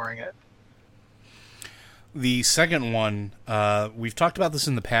and exploring it. The second one, we've talked about this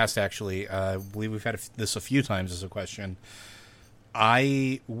in the past, actually. I believe we've had this a few times as a question.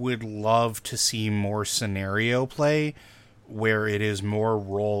 I would love to see more scenario play where it is more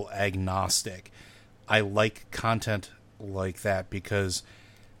role agnostic. I like content like that because,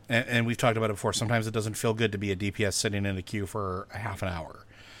 and we've talked about it before, sometimes it doesn't feel good to be a DPS sitting in a queue for a half an hour.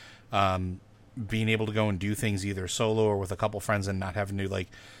 Being able to go and do things either solo or with a couple friends and not having to like,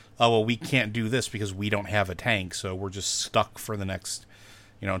 oh, well, we can't do this because we don't have a tank, so we're just stuck for the next,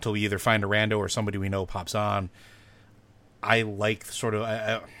 until we either find a rando or somebody we know pops on. I like sort of,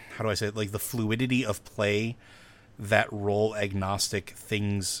 how do I say it, like the fluidity of play that role agnostic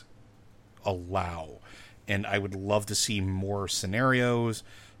things allow. And I would love to see more scenarios,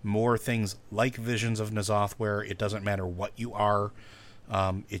 more things like Visions of N'Zoth where it doesn't matter what you are.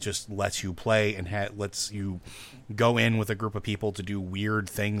 It just lets you play and lets you go in with a group of people to do weird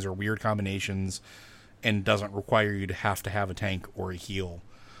things or weird combinations and doesn't require you to have a tank or a heal.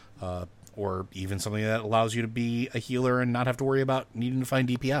 Or even something that allows you to be a healer and not have to worry about needing to find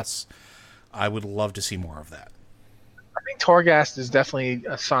DPS. I would love to see more of that. I think Torghast is definitely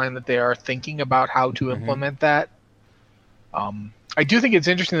a sign that they are thinking about how to implement that. I do think it's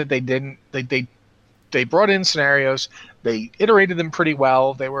interesting that they didn't. They they brought in scenarios. They iterated them pretty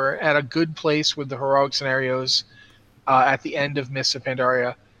well. They were at a good place with the heroic scenarios at the end of Mists of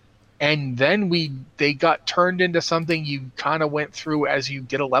Pandaria. And then they got turned into something you kind of went through as you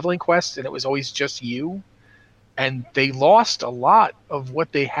did a leveling quest, and it was always just you. And they lost a lot of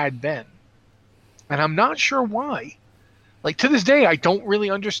what they had been. And I'm not sure why. Like, to this day, I don't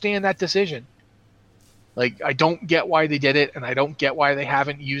really understand that decision. Like, I don't get why they did it, and I don't get why they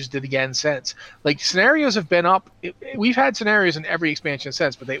haven't used it again since. Like, scenarios have been up. We've had scenarios in every expansion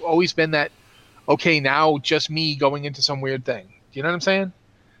since, but they've always been that, okay, now just me going into some weird thing. Do you know what I'm saying?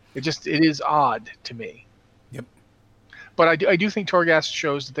 It is odd to me. Yep. But I do think Torghast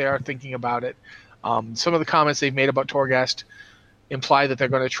shows that they are thinking about it. Some of the comments they've made about Torghast imply that they're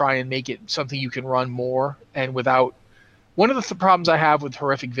going to try and make it something you can run more and without. One of the problems I have with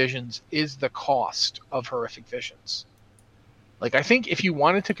Horrific Visions is the cost of Horrific Visions. Like, I think if you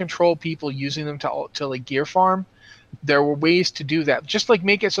wanted to control people using them to like gear farm, there were ways to do that. Just like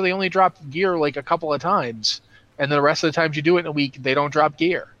make it so they only drop gear like a couple of times, and the rest of the times you do it in a week, they don't drop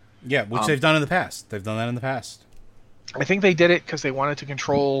gear. Yeah, which they've done in the past. They've done that in the past. I think they did it because they wanted to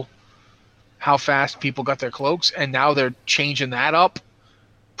control how fast people got their cloaks, and now they're changing that up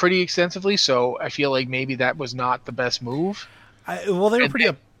pretty extensively. So I feel like maybe that was not the best move. They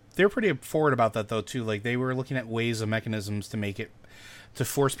were pretty forward about that though too. Like, they were looking at ways and mechanisms to make it, to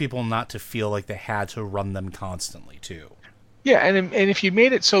force people not to feel like they had to run them constantly too. Yeah, and if you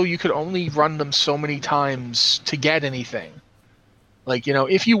made it so you could only run them so many times to get anything. Like, you know,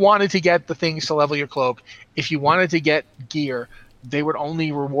 if you wanted to get the things to level your cloak, if you wanted to get gear, they would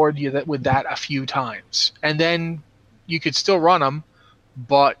only reward you with that a few times. And then you could still run them,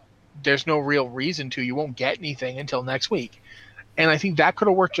 but there's no real reason to. You won't get anything until next week. And I think that could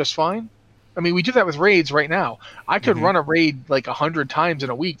have worked just fine. I mean, we do that with raids right now. I could run a raid like 100 times in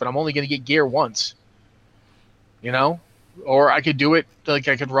a week, but I'm only going to get gear once. You know? Or I could do it, like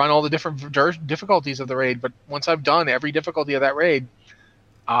I could run all the different difficulties of the raid, but once I've done every difficulty of that raid,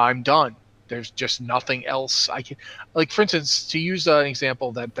 I'm done. There's just nothing else I can... Like, for instance, to use an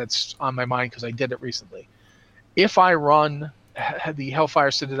example that's on my mind because I did it recently. If I run the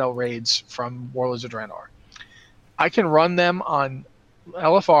Hellfire Citadel raids from Warlords of Draenor, I can run them on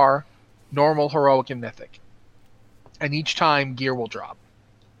LFR, normal, heroic, and mythic. And each time, gear will drop.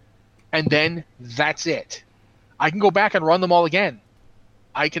 And then that's it. I can go back and run them all again.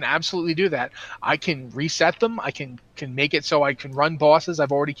 I can absolutely do that. I can reset them. I can make it so I can run bosses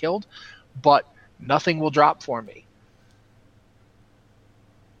I've already killed, but nothing will drop for me.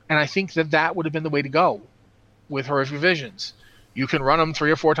 And I think that would have been the way to go with Horrific Visions. You can run them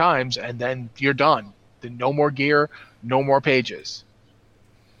 3 or 4 times, and then you're done. Then no more gear, no more pages.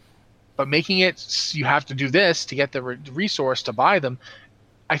 But making it you have to do this to get the resource to buy them,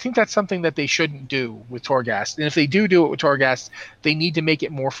 I think that's something that they shouldn't do with Torghast. And if they do it with Torghast, they need to make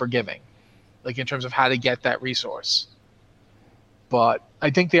it more forgiving, like in terms of how to get that resource. But I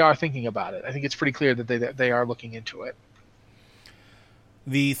think they are thinking about it. I think it's pretty clear that they are looking into it.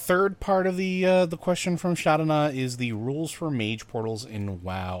 The third part of the question from Shadana is the rules for mage portals in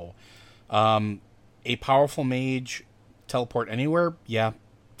WoW. A powerful mage teleport anywhere? Yeah,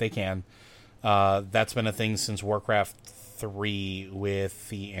 they can. That's been a thing since Warcraft 3 with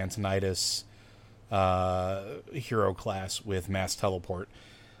the Antonidas hero class with mass teleport.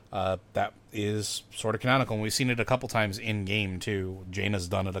 That is sort of canonical, and we've seen it a couple times in game too. Jaina's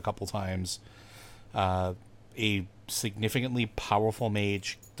done it a couple times. A significantly powerful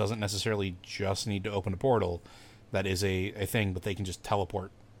mage doesn't necessarily just need to open a portal. That is a thing, but they can just teleport.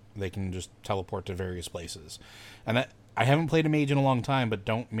 They can just teleport to various places. And I haven't played a mage in a long time, but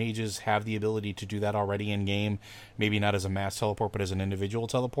don't mages have the ability to do that already in game? Maybe not as a mass teleport, but as an individual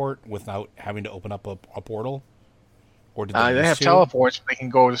teleport without having to open up a portal? Or do they have teleports, but they can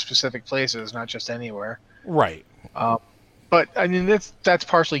go to specific places, not just anywhere. Right. But I mean, that's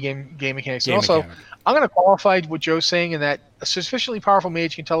partially game mechanics. And also, I'm going to qualify what Joe's saying in that a sufficiently powerful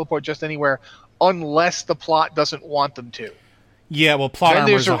mage can teleport just anywhere, unless the plot doesn't want them to. Yeah, well, plot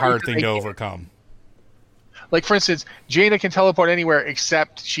armor is a hard thing to overcome. Like, for instance, Jaina can teleport anywhere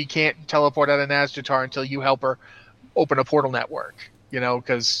except she can't teleport out of Nazjatar until you help her open a portal network. You know,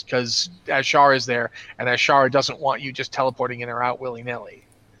 because Azshara is there, and Azshara doesn't want you just teleporting in or out willy-nilly.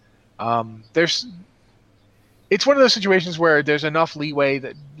 It's one of those situations where there's enough leeway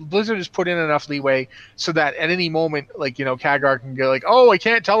that Blizzard has put in enough leeway so that at any moment, like, you know, Khadgar can go like, oh, I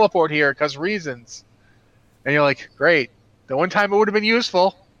can't teleport here because reasons. And you're like, great. The one time it would have been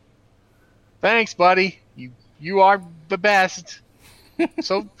useful. Thanks, buddy. You are the best.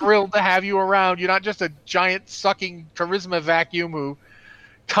 So thrilled to have you around. You're not just a giant sucking charisma vacuum who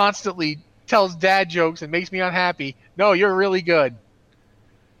constantly tells dad jokes and makes me unhappy. No, you're really good.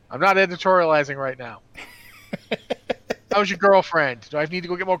 I'm not editorializing right now. How's your girlfriend? Do I need to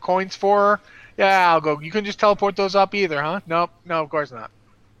go get more coins for her? Yeah, I'll go. You couldn't just teleport those up either, huh? Nope. No, of course not.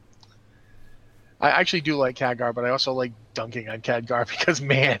 I actually do like Khadgar, but I also like dunking on Khadgar because,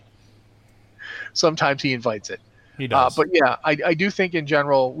 man, sometimes he invites it. He does. But yeah, I do think in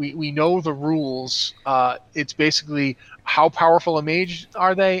general, we know the rules. It's basically how powerful a mage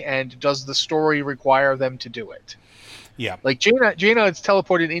are they, and does the story require them to do it? Yeah. Like Jaina is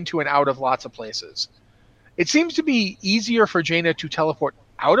teleported into and out of lots of places. It seems to be easier for Jaina to teleport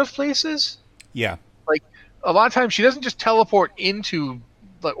out of places. Yeah. Like a lot of times she doesn't just teleport into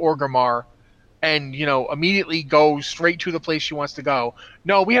the Orgrimmar and, immediately go straight to the place she wants to go.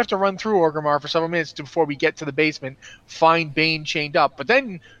 No, we have to run through Orgrimmar for several minutes before we get to the basement, find Bane chained up. But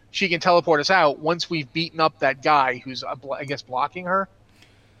then she can teleport us out once we've beaten up that guy who's, I guess, blocking her.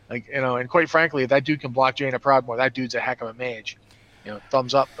 Like, and quite frankly, if that dude can block Jaina Proudmoore, that dude's a heck of a mage.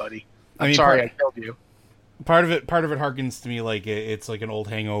 Thumbs up, buddy. I'm sorry I killed you. Part of it harkens to me like it's like an old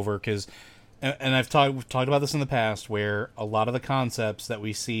hangover, because, and we've talked about this in the past, where a lot of the concepts that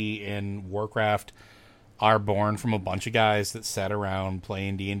we see in Warcraft are born from a bunch of guys that sat around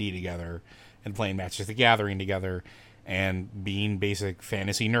playing D&D together and playing Magic the Gathering together and being basic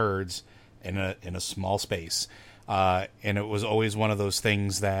fantasy nerds in a small space. And it was always one of those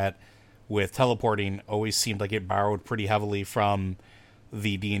things that, with teleporting, always seemed like it borrowed pretty heavily from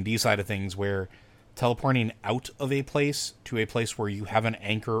the D&D side of things, where teleporting out of a place to a place where you have an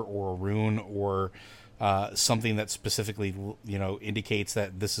anchor or a rune or something that specifically, indicates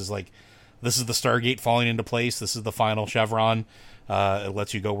that this is the Stargate falling into place. This is the final chevron. It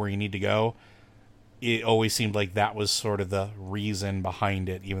lets you go where you need to go. It always seemed like that was sort of the reason behind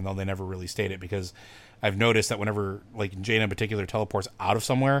it, even though they never really stated it, because I've noticed that whenever, like, Jaina in particular teleports out of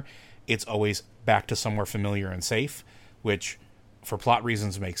somewhere, it's always back to somewhere familiar and safe, which, for plot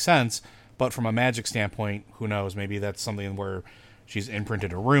reasons, makes sense. But from a magic standpoint, who knows? Maybe that's something where she's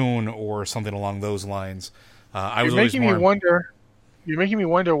imprinted a rune or something along those lines. You're making me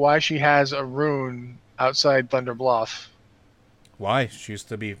wonder why she has a rune outside Thunder Bluff. Why? She used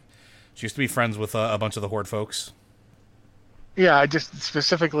to be friends with a bunch of the Horde folks. Yeah, I just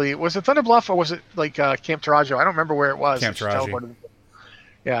specifically, was it Thunder Bluff or was it like Camp Tarajo? I don't remember where it was. Camp Tarajo.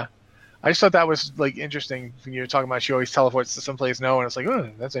 Yeah, I just thought that was like interesting. When you were talking about she always teleports to someplace and it's like, oh,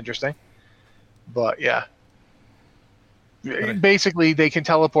 that's interesting. But yeah, basically they can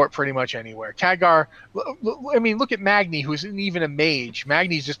teleport pretty much anywhere. Khadgar, I mean, look at Magni, who isn't even a mage.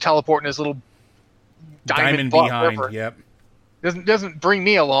 Magni's just teleporting his little diamond behind. River. Yep. Doesn't bring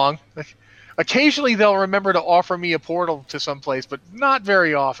me along. Occasionally they'll remember to offer me a portal to someplace, but not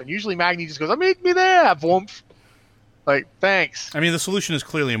very often. Usually Magni just goes, meet me there, whoomph. Like, thanks. I mean, the solution is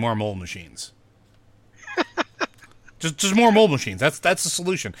clearly more mold machines. just more mold machines. That's the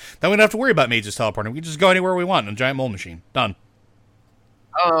solution. Then we don't have to worry about mages teleporting. We can just go anywhere we want in a giant mold machine. Done.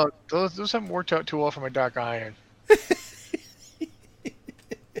 Those haven't worked out too well for my Dark Iron.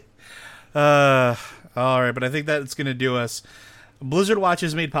 All right, but I think that's going to do us. Blizzard Watch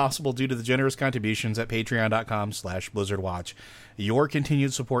is made possible due to the generous contributions at patreon.com/BlizzardWatch. Your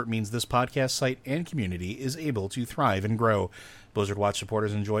continued support means this podcast site and community is able to thrive and grow. Blizzard Watch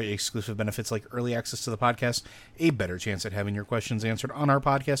supporters enjoy exclusive benefits like early access to the podcast, a better chance at having your questions answered on our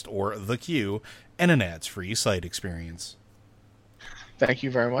podcast or The Queue, and an ads-free site experience. Thank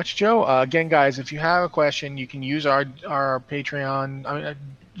you very much, Joe. Again, guys, if you have a question, you can use our Patreon. I mean,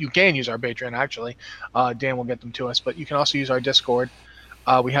 you can use our Patreon, actually. Dan will get them to us, but you can also use our Discord.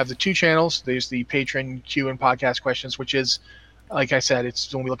 We have the two channels. There's the patron Q and podcast questions, which is, like I said, it's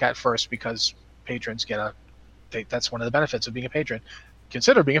the one we look at first because patrons get that's one of the benefits of being a patron.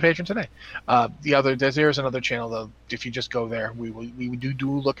 Consider being a patron today. There's another channel, though. If you just go there, we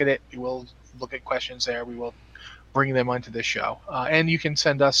do look at it. We will look at questions there. We will bring them onto this show. And you can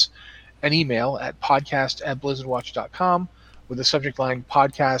send us an email at podcast@blizzardwatch.com with the subject line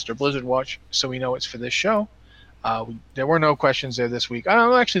podcast or Blizzard Watch, so we know it's for this show. There were no questions there this week.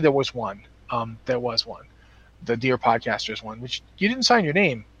 Actually, there was one. There was one. The Dear Podcasters one, which you didn't sign your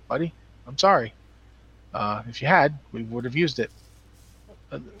name, buddy. I'm sorry. If you had, we would have used it.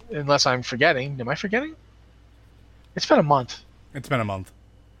 Unless I'm forgetting. Am I forgetting? It's been a month. It's been a month.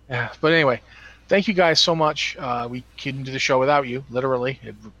 Yeah, but anyway, thank you guys so much. We couldn't do the show without you, literally.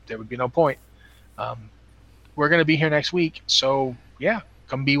 There would be no point. We're going to be here next week, so yeah,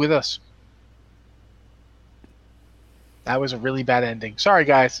 come be with us. That was a really bad ending. Sorry,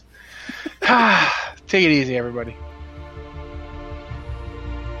 guys. Take it easy, everybody.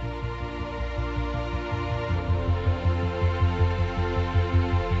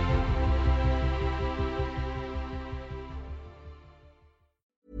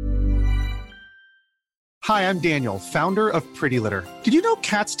 Hi, I'm Daniel, founder of Pretty Litter. Did you know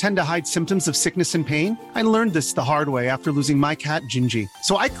cats tend to hide symptoms of sickness and pain? I learned this the hard way after losing my cat, Gingy.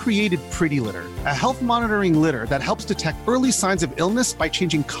 So I created Pretty Litter, a health monitoring litter that helps detect early signs of illness by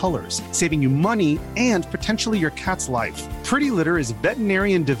changing colors, saving you money and potentially your cat's life. Pretty Litter is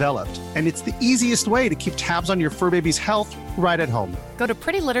veterinarian developed, and it's the easiest way to keep tabs on your fur baby's health right at home. Go to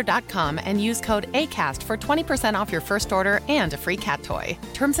prettylitter.com and use code ACAST for 20% off your first order and a free cat toy.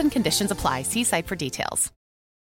 Terms and conditions apply. See site for details.